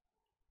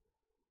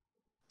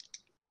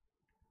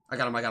 I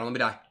got him. Let me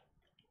die.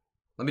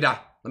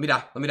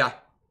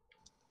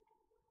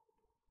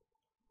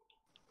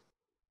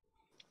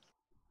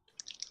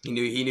 He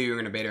knew you were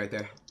gonna bait it right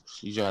there.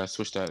 You gotta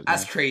switch that.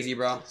 That's crazy,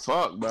 bro.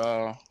 Fuck,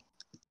 bro.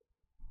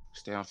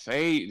 Stay on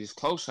fade. This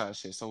close shot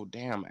shit so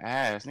damn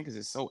ass. Niggas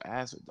is so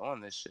ass for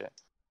doing this shit.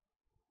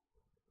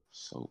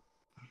 So.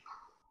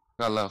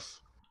 Got left.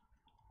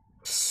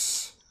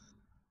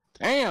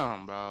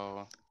 Damn,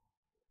 bro.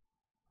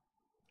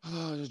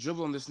 Oh, just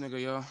dribbling this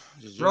nigga, yo.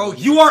 Bro,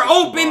 you are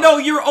open, though.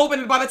 You're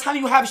open. By the time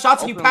you have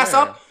shots and you pass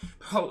up.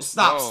 Bro,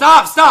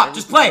 stop.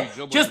 Just play.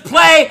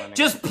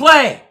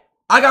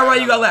 I got right,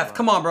 you got left.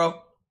 Come on,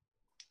 bro.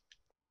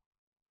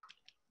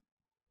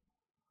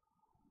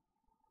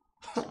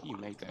 You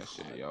make that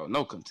shit, yo.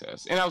 No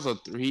contest. And that was a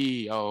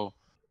 3, yo.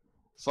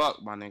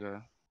 Fuck, my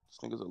nigga. This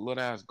nigga's a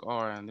little ass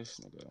guard, and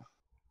this nigga.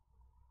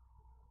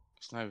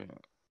 It's not even.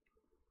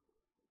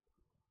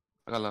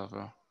 I got love,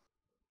 bro.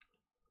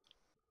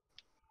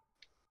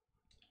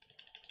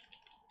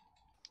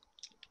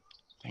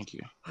 Thank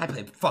you. I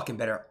play fucking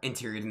better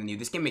interior than you.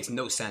 This game makes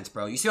no sense,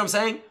 bro. You see what I'm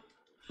saying?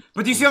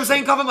 But do you see what I'm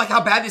saying, Cuffin? Like, how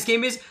bad this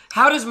game is?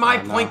 How does my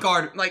point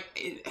guard, like...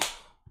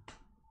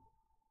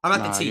 I'm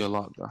at the T. You're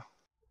locked, bro.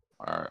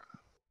 Alright.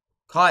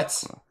 Cut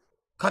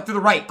through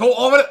the right. Go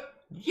over the...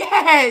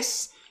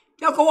 Yes!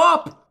 Now go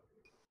up!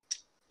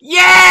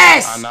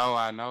 Yes!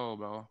 I know,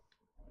 bro.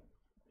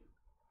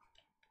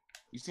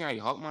 You see how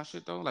you hulk my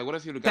shit, though? Like, what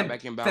if you would have got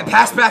back in bounds? Then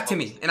pass back to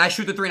me, and I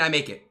shoot the 3 and I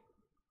make it.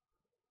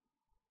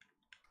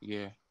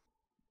 Yeah.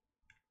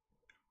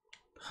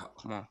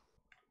 Come on.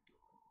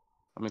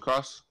 Let me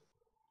cross.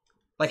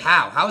 Like,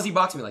 how? How is he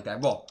boxing me like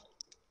that? Ball.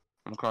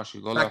 I'm gonna cross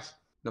you. Go left.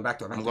 No, back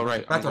door. I'm gonna go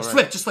right. Back door.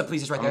 Slip. Just slip,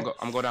 please. Just right there. I'm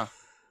gonna go down.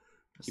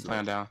 Keep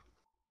playing down.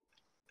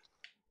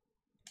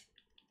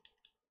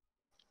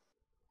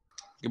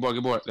 Get bored,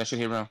 get bored. That shit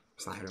hit rim.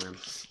 It's not hitting rim.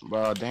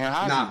 Bro, damn,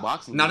 how is he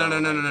boxing?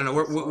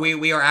 No.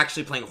 We are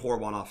actually playing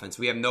horrible on offense.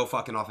 We have no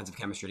fucking offensive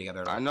chemistry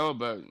together at all. I know,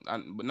 but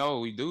no,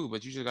 we do.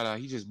 But you just gotta.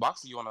 He just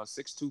boxing you on a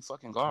 6'2"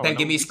 fucking guard. Then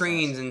give me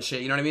screens and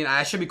shit. You know what I mean?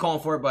 I should be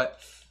calling for it, but.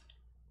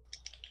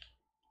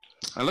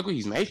 And look what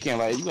he's making.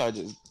 Like, you gotta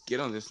just get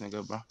on this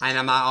nigga, bro. And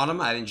I'm not on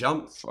him. I didn't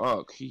jump.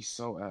 Fuck, he's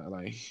so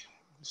like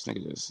this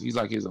nigga just. He's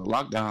like he's a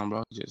lockdown,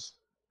 bro. He just.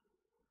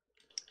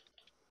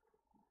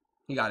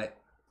 You got it.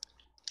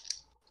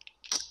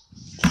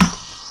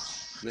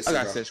 Listen,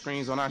 I got set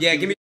screens on our Yeah,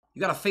 give me. You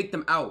gotta fake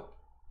them out.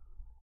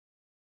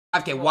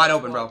 5K wide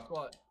open, bro.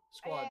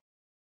 Squad.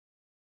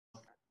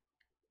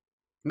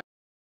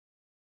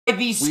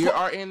 We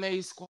are in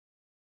a squad,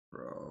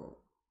 bro.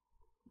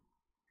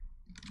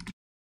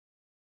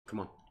 Come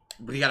on.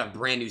 We got a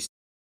brand new.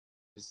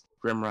 Just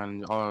rim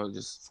run, all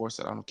just force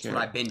it. I don't care.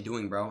 That's what I've been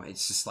doing, bro.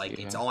 It's just like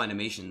it's all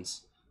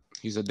animations.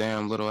 He's a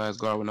damn little ass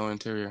guard with no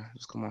interior.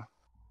 Just come on.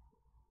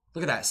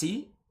 Look at that.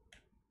 See?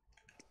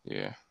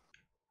 Yeah.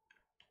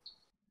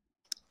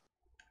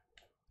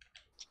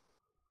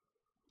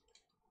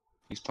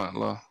 He's playing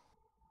low.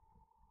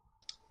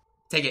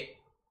 Take it.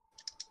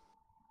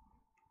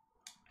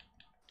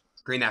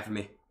 Green that for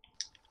me.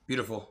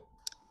 Beautiful.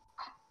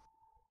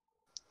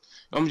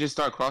 Let me just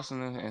start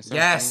crossing and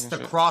yes, the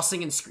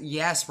crossing and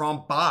yes,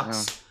 wrong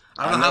box.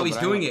 Yeah. I don't know how he's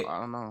doing it.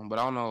 I don't know, but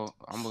I don't know.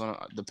 I'm gonna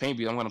the paint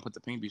beat. I'm gonna put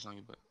the paint beats on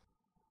you, but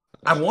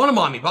I want him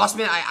on me, boss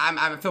man.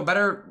 I feel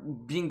better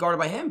being guarded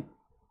by him.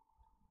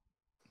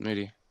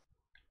 Maybe.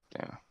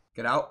 Damn.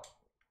 Get out.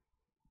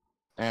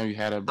 Damn, you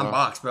had it, bro. I'm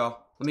boxed, bro.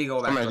 Let me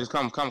go back. Come here, just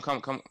come.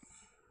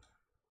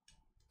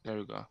 There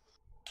we go.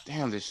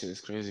 Damn, this shit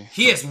is crazy.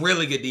 He has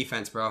really good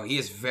defense, bro. He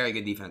has very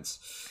good defense.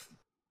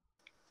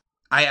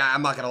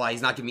 I'm not gonna lie.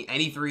 He's not giving me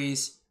any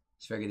threes.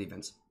 It's very good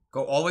defense.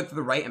 Go all the way to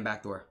the right and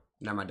back door.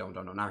 Never mind.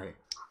 Don't. Not here.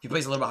 If he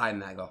plays a little bit higher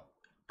than that, go.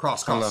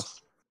 Cross.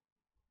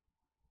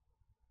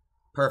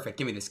 Perfect.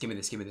 Give me this.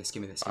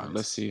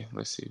 Let's see.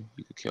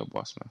 You could kill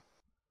boss man.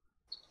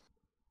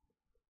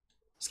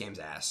 This game's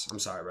ass. I'm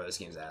sorry, bro. This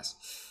game's ass.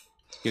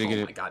 Get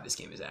it. My god, this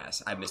game is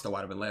ass. I missed a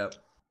wide open layup.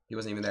 He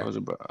wasn't even there. Told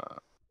you, bro.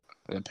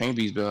 That paint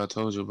beats, bro. I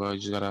told you, bro. You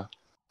just gotta.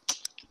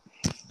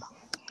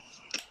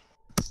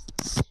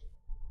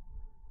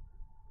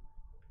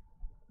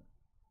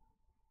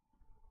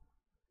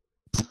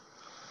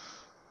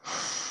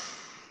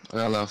 I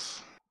got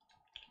left.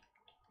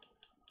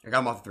 I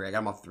got him off the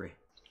three.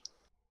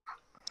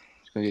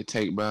 He's gonna get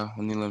take, bro. I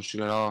need to let him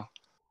shoot at all.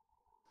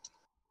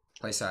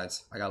 Play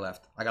sides. I got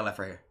left right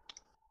here.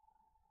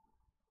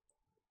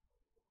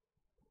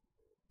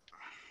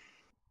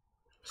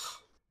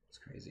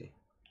 Crazy.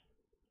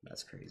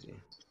 That's crazy.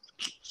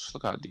 Just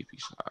look how deep he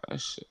shot.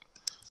 That shit.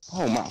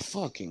 Oh my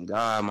fucking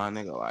god, my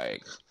nigga.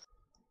 Like,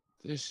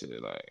 this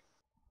shit, like.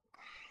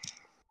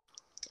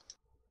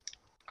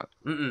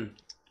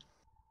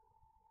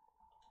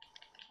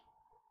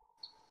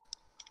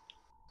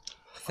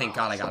 Thank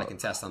God I got a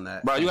contest on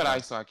that. Bro, you got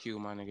ISO IQ,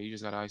 my nigga. You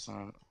just got ISO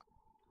on.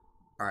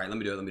 Alright, let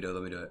me do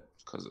it.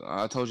 Cause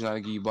I told you not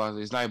to give you boss.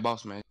 It's not a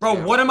boss, man. Bro,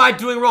 yeah. What am I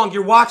doing wrong?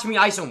 You're watching me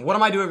ISO him. What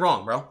am I doing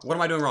wrong, bro? What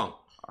am I doing wrong?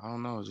 I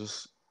don't know.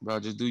 Just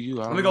do you.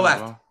 Let me go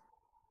left. Bro.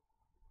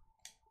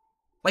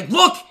 Like,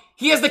 look!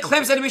 He has the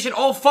clamps animation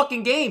all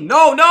fucking game.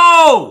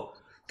 No!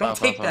 Don't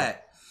take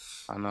that.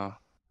 I know.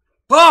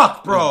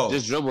 Fuck, bro!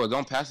 Just dribble it.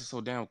 Don't pass it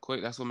so damn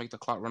quick. That's what makes the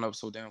clock run up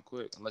so damn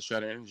quick. Unless you're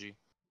out of energy.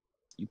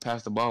 You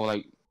pass the ball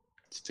like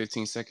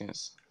 15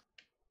 seconds.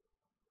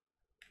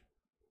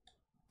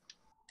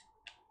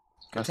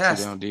 That's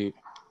too damn deep.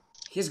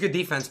 He has good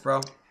defense,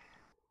 bro.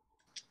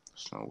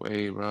 There's no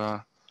way,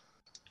 bro.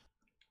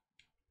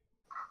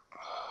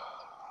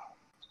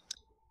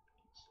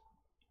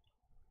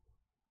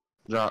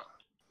 Drop.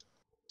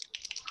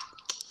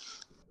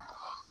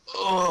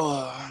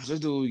 Oh,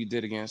 just do what we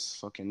did against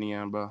fucking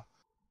Neon, bro.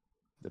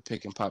 The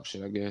pick and pop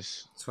shit, I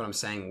guess. That's what I'm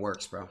saying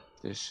works, bro.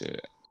 This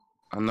shit.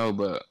 I know,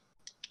 but...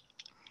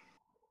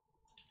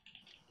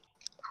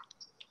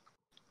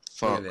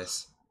 Fuck. Look at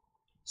this.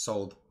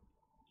 Sold.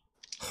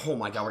 Oh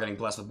my god, we're getting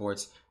blessed with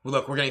boards.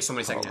 Look, we're getting so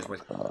many second chance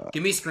boards.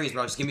 Give me screens,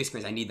 bro. Just give me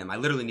screens. I need them. I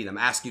literally need them.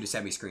 Ask you to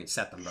set me screens.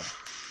 Set them, bro.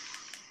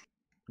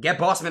 Get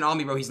Bossman on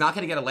me, bro. He's not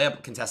going to get a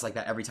layup contest like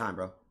that every time,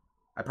 bro.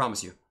 I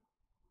promise you.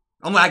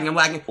 I'm lagging.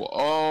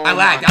 Oh, I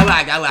lagged.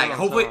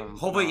 Hopefully,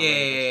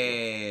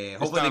 yeah.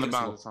 Hopefully they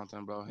can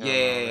something, bro.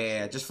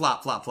 Yeah. Just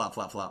flop.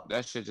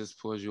 That shit just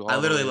pulls you off. I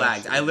literally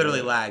lagged. Yeah, I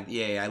literally lagged,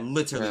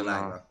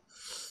 bro.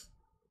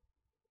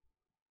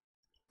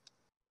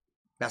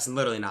 That's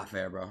literally not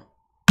fair, bro.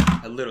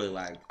 I literally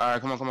lagged. All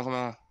right, come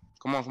on.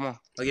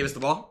 Oh, give us the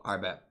ball? All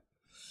right, bet.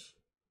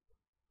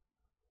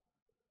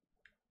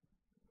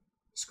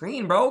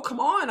 Screen, bro. Come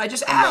on. I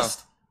just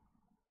asked.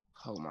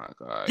 Oh, my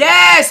God.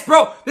 Yes,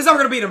 bro. This is how we're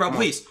going to beat him, bro.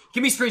 Please.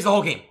 Give me screens the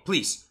whole game.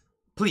 Please.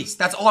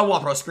 That's all I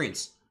want, bro.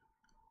 Screens.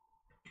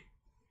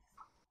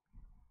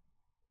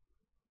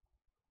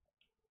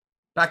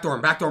 Backdoor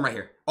him right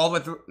here. All the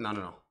way through. No.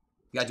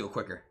 You got to do it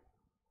quicker.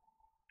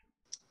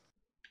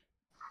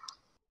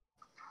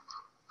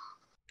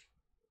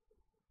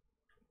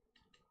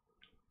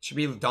 Should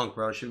be a dunk,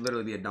 bro. It should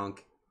literally be a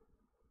dunk.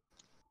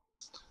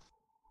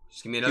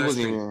 Just give me another He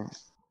screen. wasn't even.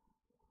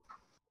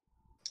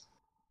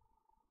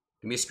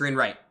 Give me a screen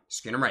right.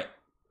 Screen him right.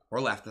 Or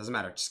left. Doesn't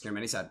matter. Just screen him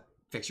any side.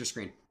 Fix your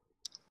screen.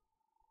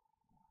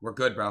 We're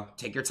good, bro.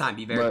 Take your time.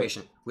 Be very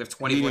patient. We have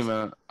 24.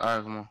 All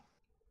right, come on.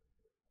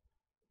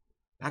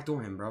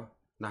 Backdoor him, bro.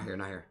 Not here.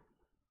 Not here.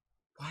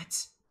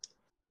 What?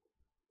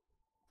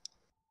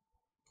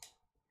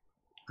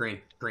 Green.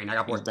 Green. I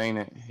got board.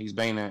 He's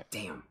banging it.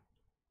 Damn.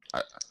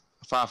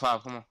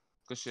 5-5. Come on.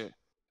 Good shit.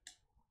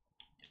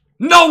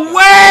 No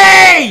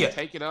way!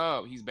 Take it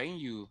up. He's banging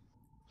you.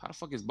 How the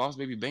fuck is Boss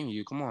Baby banging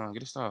you? Come on,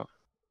 get it stop.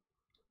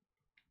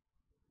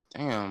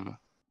 Damn.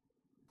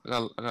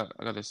 I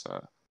got this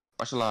side.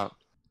 Watch it loud.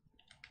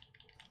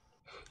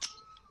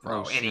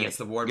 Bro, and he gets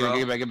the board, bro.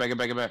 Get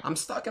back. I'm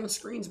stuck on the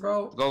screens,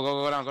 bro.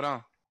 Go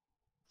down.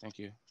 Thank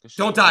you.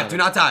 Don't dive. Do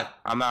not dive.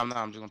 I'm not.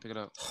 I'm just gonna pick it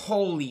up.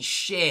 Holy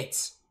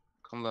shit.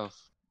 Come left.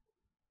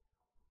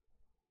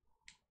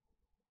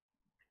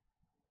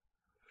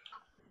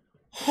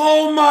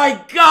 Oh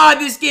my god,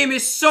 this game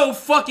is so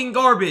fucking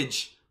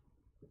garbage.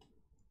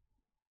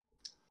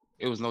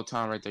 It was no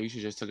time right there. You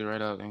should just took it right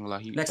up.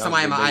 Next time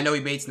I know he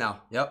baits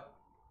now. Yep.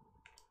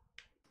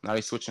 Now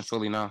he's switching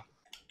fully now.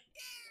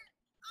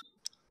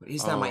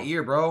 He's down my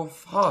ear, bro.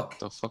 Fuck.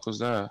 The fuck was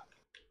that?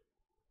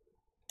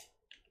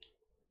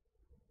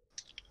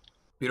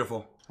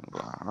 Beautiful.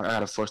 I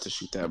gotta force to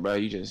shoot that, bro.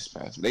 You just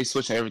pass. They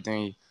switching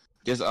everything.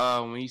 Just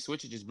when you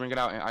switch it, just bring it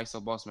out and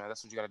ISO boss man.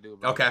 That's what you gotta do,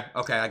 bro. Okay,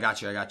 I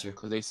got you.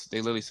 Cause they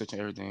literally switching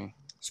everything.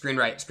 Screen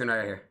right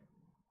here.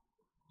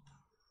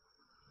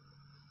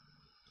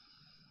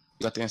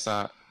 You got the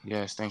inside.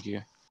 Yes, thank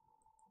you.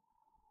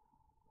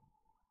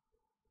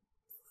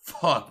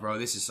 Fuck, bro,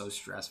 this is so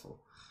stressful.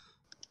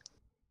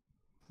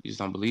 You just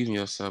don't believe in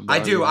yourself, bro. I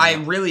do. I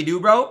really do,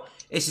 bro.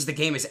 It's just the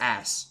game is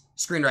ass.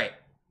 Screen right.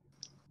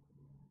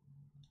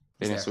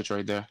 They didn't switch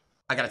right there.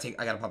 I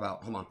gotta pop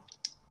out. Hold on.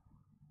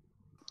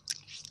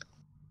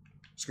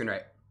 Screen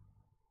right.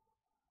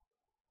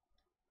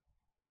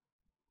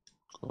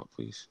 Go up,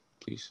 please.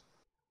 Please.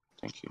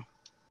 Thank you.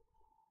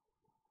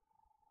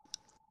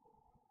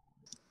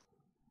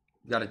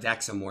 You gotta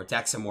deck some more.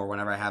 Deck some more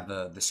whenever I have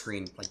the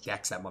screen. Like,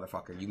 dex that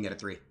motherfucker. You can get a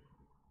 3.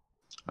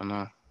 I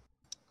know.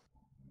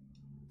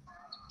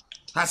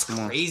 That's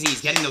crazy. He's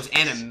getting those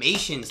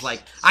animations.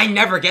 Like, I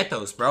never get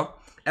those, bro.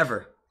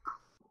 Ever.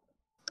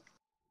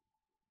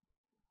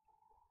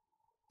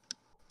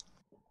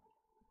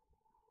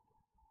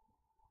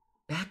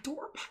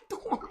 Backdoor.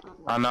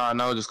 I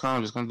know. Just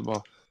come to the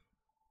ball.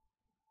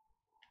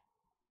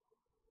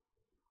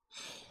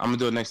 I'm gonna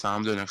do it next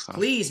time.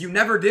 Please, you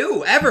never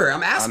do, ever.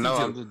 I'm asking you. I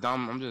know.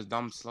 I'm just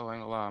dumb slow. I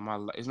ain't gonna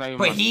lie. It's not even.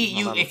 But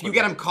if you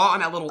get him caught on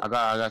that little. I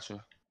got you.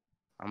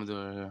 I'm gonna do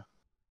it right here.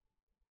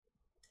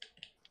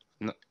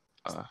 No.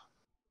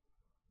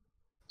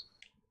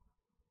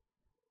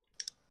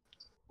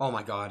 Oh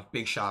my god,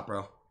 big shot,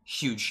 bro.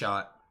 Huge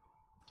shot.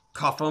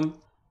 Cuff him.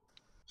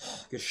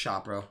 Good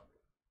shot, bro.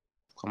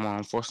 Come on,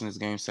 I'm forcing this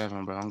game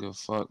 7, bro. I don't give a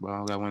fuck,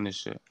 bro. I gotta win this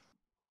shit.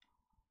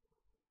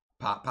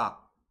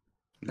 Pop.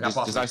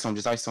 Just ice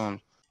on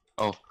him.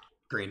 Oh.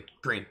 Green.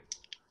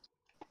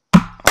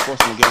 I'm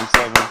forcing the game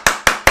 7.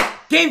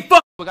 Game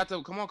fuck! We got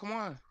to, come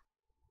on.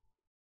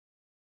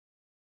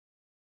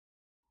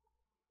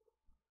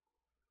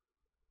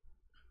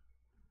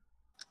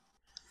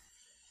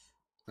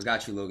 I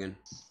got you, Logan.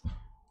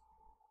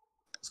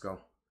 Let's go.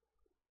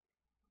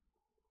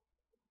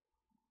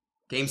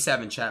 Game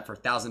 7, chat, for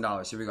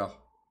 $1,000. Here we go.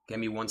 Give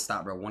me one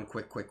stop, bro. One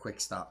quick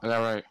stop. I got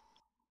right.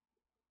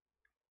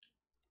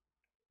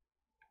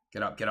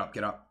 Get up. Get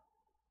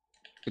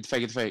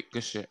the fake.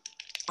 Good shit.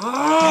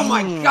 Oh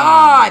my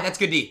god! That's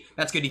good D.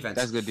 That's good defense.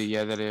 That's good D.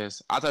 Yeah, that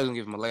is. I thought I was gonna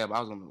give him a layup. I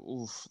was gonna,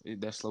 oof,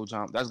 that slow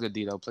jump. That's good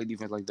D though. Play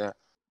defense like that.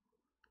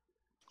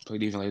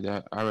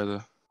 I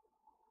rather.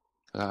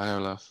 I got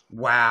air left.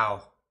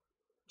 Wow.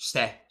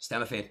 Stay on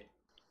the fade.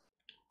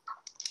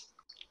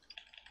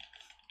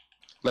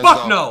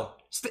 Fuck no!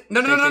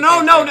 No.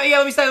 Yeah,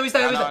 let me stay.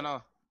 I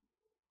know.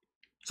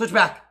 Switch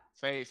back.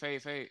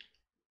 Fade.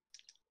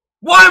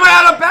 Why am I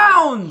out of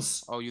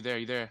bounds? Oh, you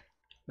there.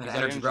 I'm out of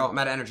energy, bro. I'm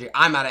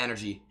out of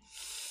energy.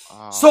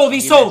 Sold.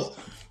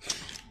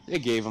 They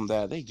gave him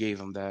that. They gave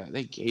him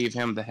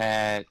the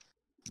hat.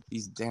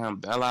 These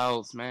damn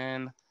bailouts,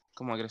 man.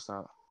 Come on, get a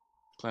stop.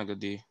 Playing good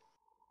D.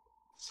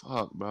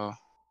 Fuck, bro.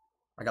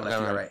 I got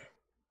left, you got right.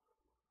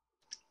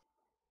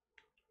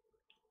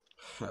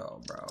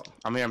 Oh, bro.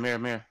 I'm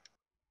here.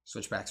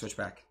 Switch back.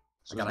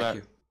 I got back.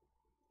 IQ.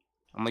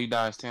 I'm gonna let you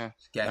die. It's 10.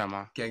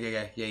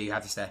 Yeah, you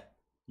have to stay.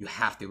 You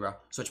have to, bro.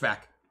 Switch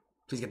back.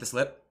 Please get the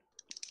slip.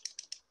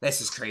 This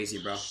is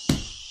crazy, bro.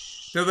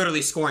 They're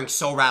literally scoring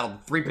so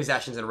rattled. 3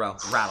 possessions in a row.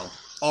 Rattled.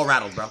 All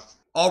rattled, bro.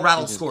 All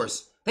rattled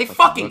scores. They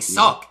fucking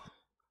suck.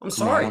 I'm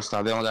sorry. Don't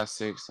stop. They only got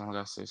 6. Come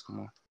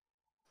on.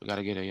 We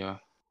gotta get it, y'all.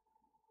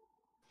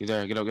 You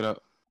there. Get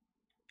up.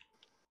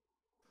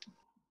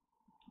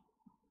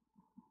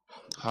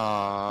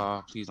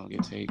 Please don't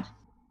get take.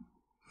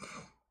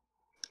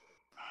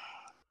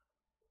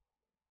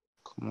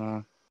 Come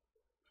on.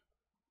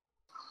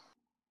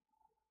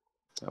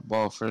 That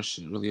ball first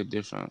shit really a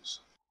difference.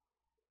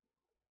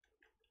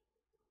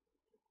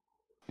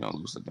 You don't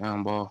lose the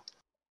down ball.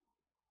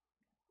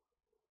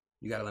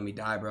 You gotta let me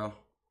die, bro.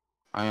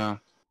 I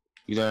am.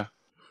 You there?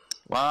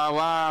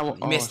 Wow.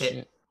 You missed it.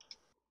 Shit.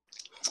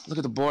 Look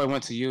at the boy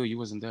went to you. You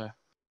wasn't there.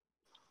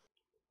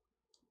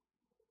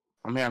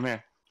 I'm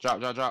here.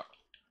 Drop. Oh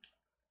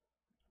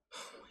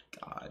my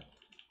god.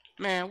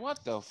 Man,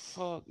 what the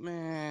fuck,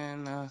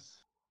 man?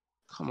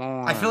 Come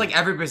on. I feel like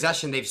every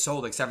possession they've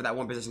sold except for that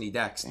one possession he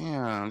decks.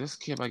 Damn, this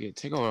kid might get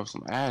takeover of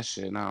some ass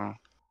shit now.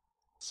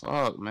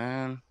 Fuck,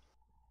 man.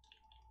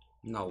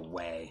 No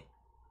way.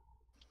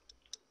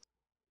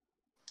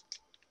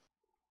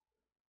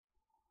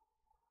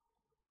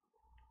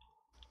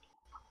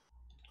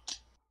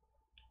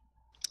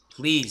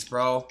 Please,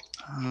 bro.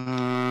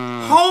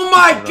 Oh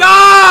my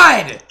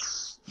god!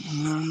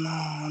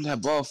 No,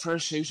 that ball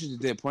first shit, you should have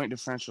did point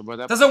differential, bro.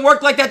 That doesn't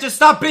work like that. Just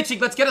stop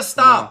bitching. Let's get a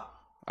stop.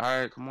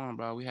 Alright, come on,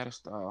 bro. We had a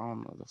stop. I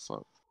don't know the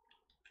fuck.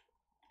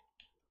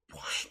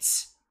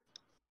 What?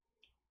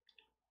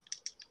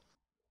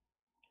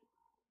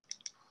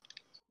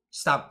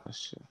 Stop. That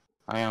shit.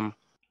 I am.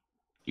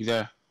 You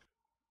there?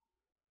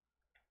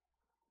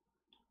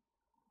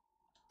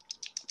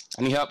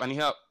 I need help.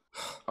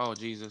 Oh,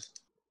 Jesus.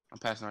 I'm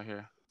passing right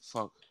here.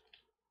 Fuck.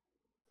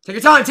 Take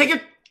your time. Take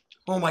your...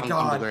 Oh, my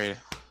God. I'm degraded.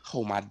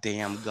 Oh, my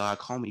damn God.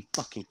 Call me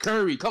fucking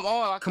Curry. Come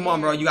on. Come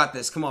on, bro. You got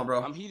this. Come on,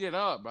 bro. I'm heated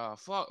up, bro.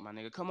 Fuck, my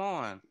nigga. Come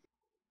on.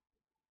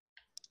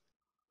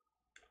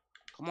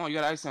 Come on. You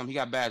got to ice him. He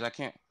got badge. I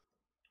can't.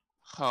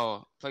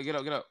 Oh. Play. Get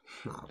up.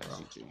 Nah,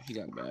 bro. He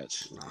got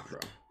badge. Nah, bro.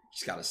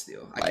 Just got to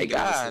steal. My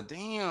God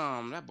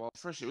damn. That ball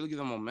first shit really gives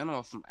them momentum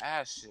off some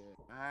ass shit,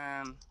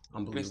 man.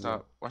 Unbelievable.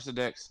 Stop. Watch the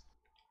decks.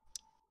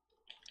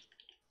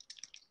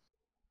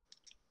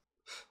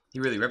 He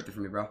really ripped it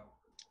for me, bro.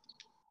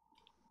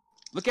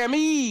 Look at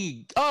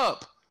me!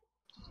 Up!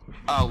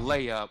 Oh,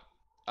 layup.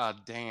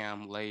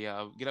 Damn,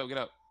 layup. Get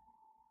up.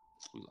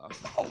 We lost.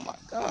 Oh my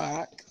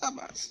God. Come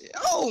on, shit.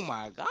 Oh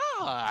my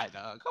God.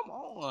 Come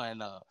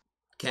on.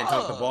 Can't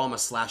dunk the ball. I'm a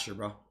slasher,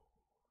 bro.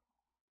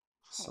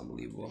 It's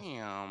unbelievable.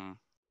 Damn.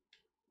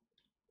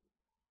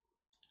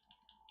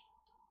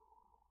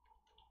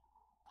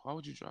 Why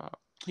would you drop?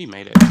 He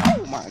made it.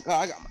 Oh my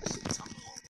God. I got my shit.